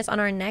us. Join us on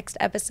our next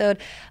episode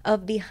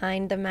of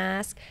Behind the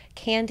Mask.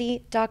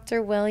 Kandy,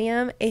 Dr.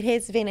 William, it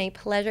has been a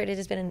pleasure. It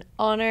has been an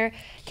honor.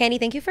 Kandy,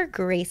 thank you for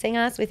gracing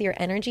us with your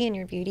energy and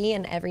your beauty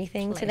and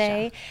everything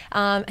today.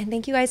 And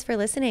thank you guys for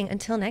listening.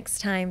 Until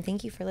next time,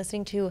 thank you for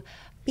listening to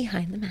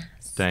Behind the Mask.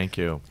 Thank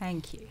you.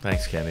 Thank you.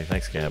 Thanks, Kandy.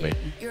 Thanks, Gabby.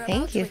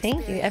 Thank you,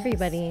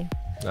 everybody.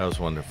 That was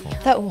wonderful.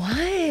 That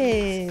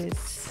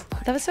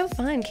was so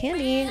fun.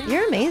 Kandy,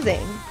 you're amazing.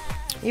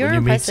 You're When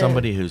you meet impressive.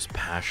 somebody who's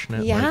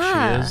passionate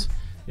Yeah. like she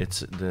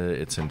is,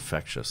 it's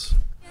infectious.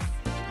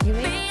 You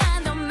make-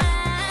 Behind the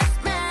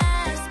mask,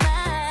 mask,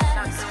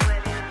 mask.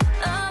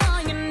 Oh,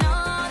 you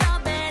know the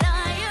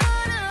better you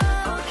do.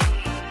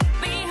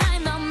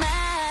 Behind the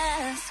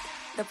mask,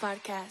 the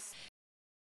podcast.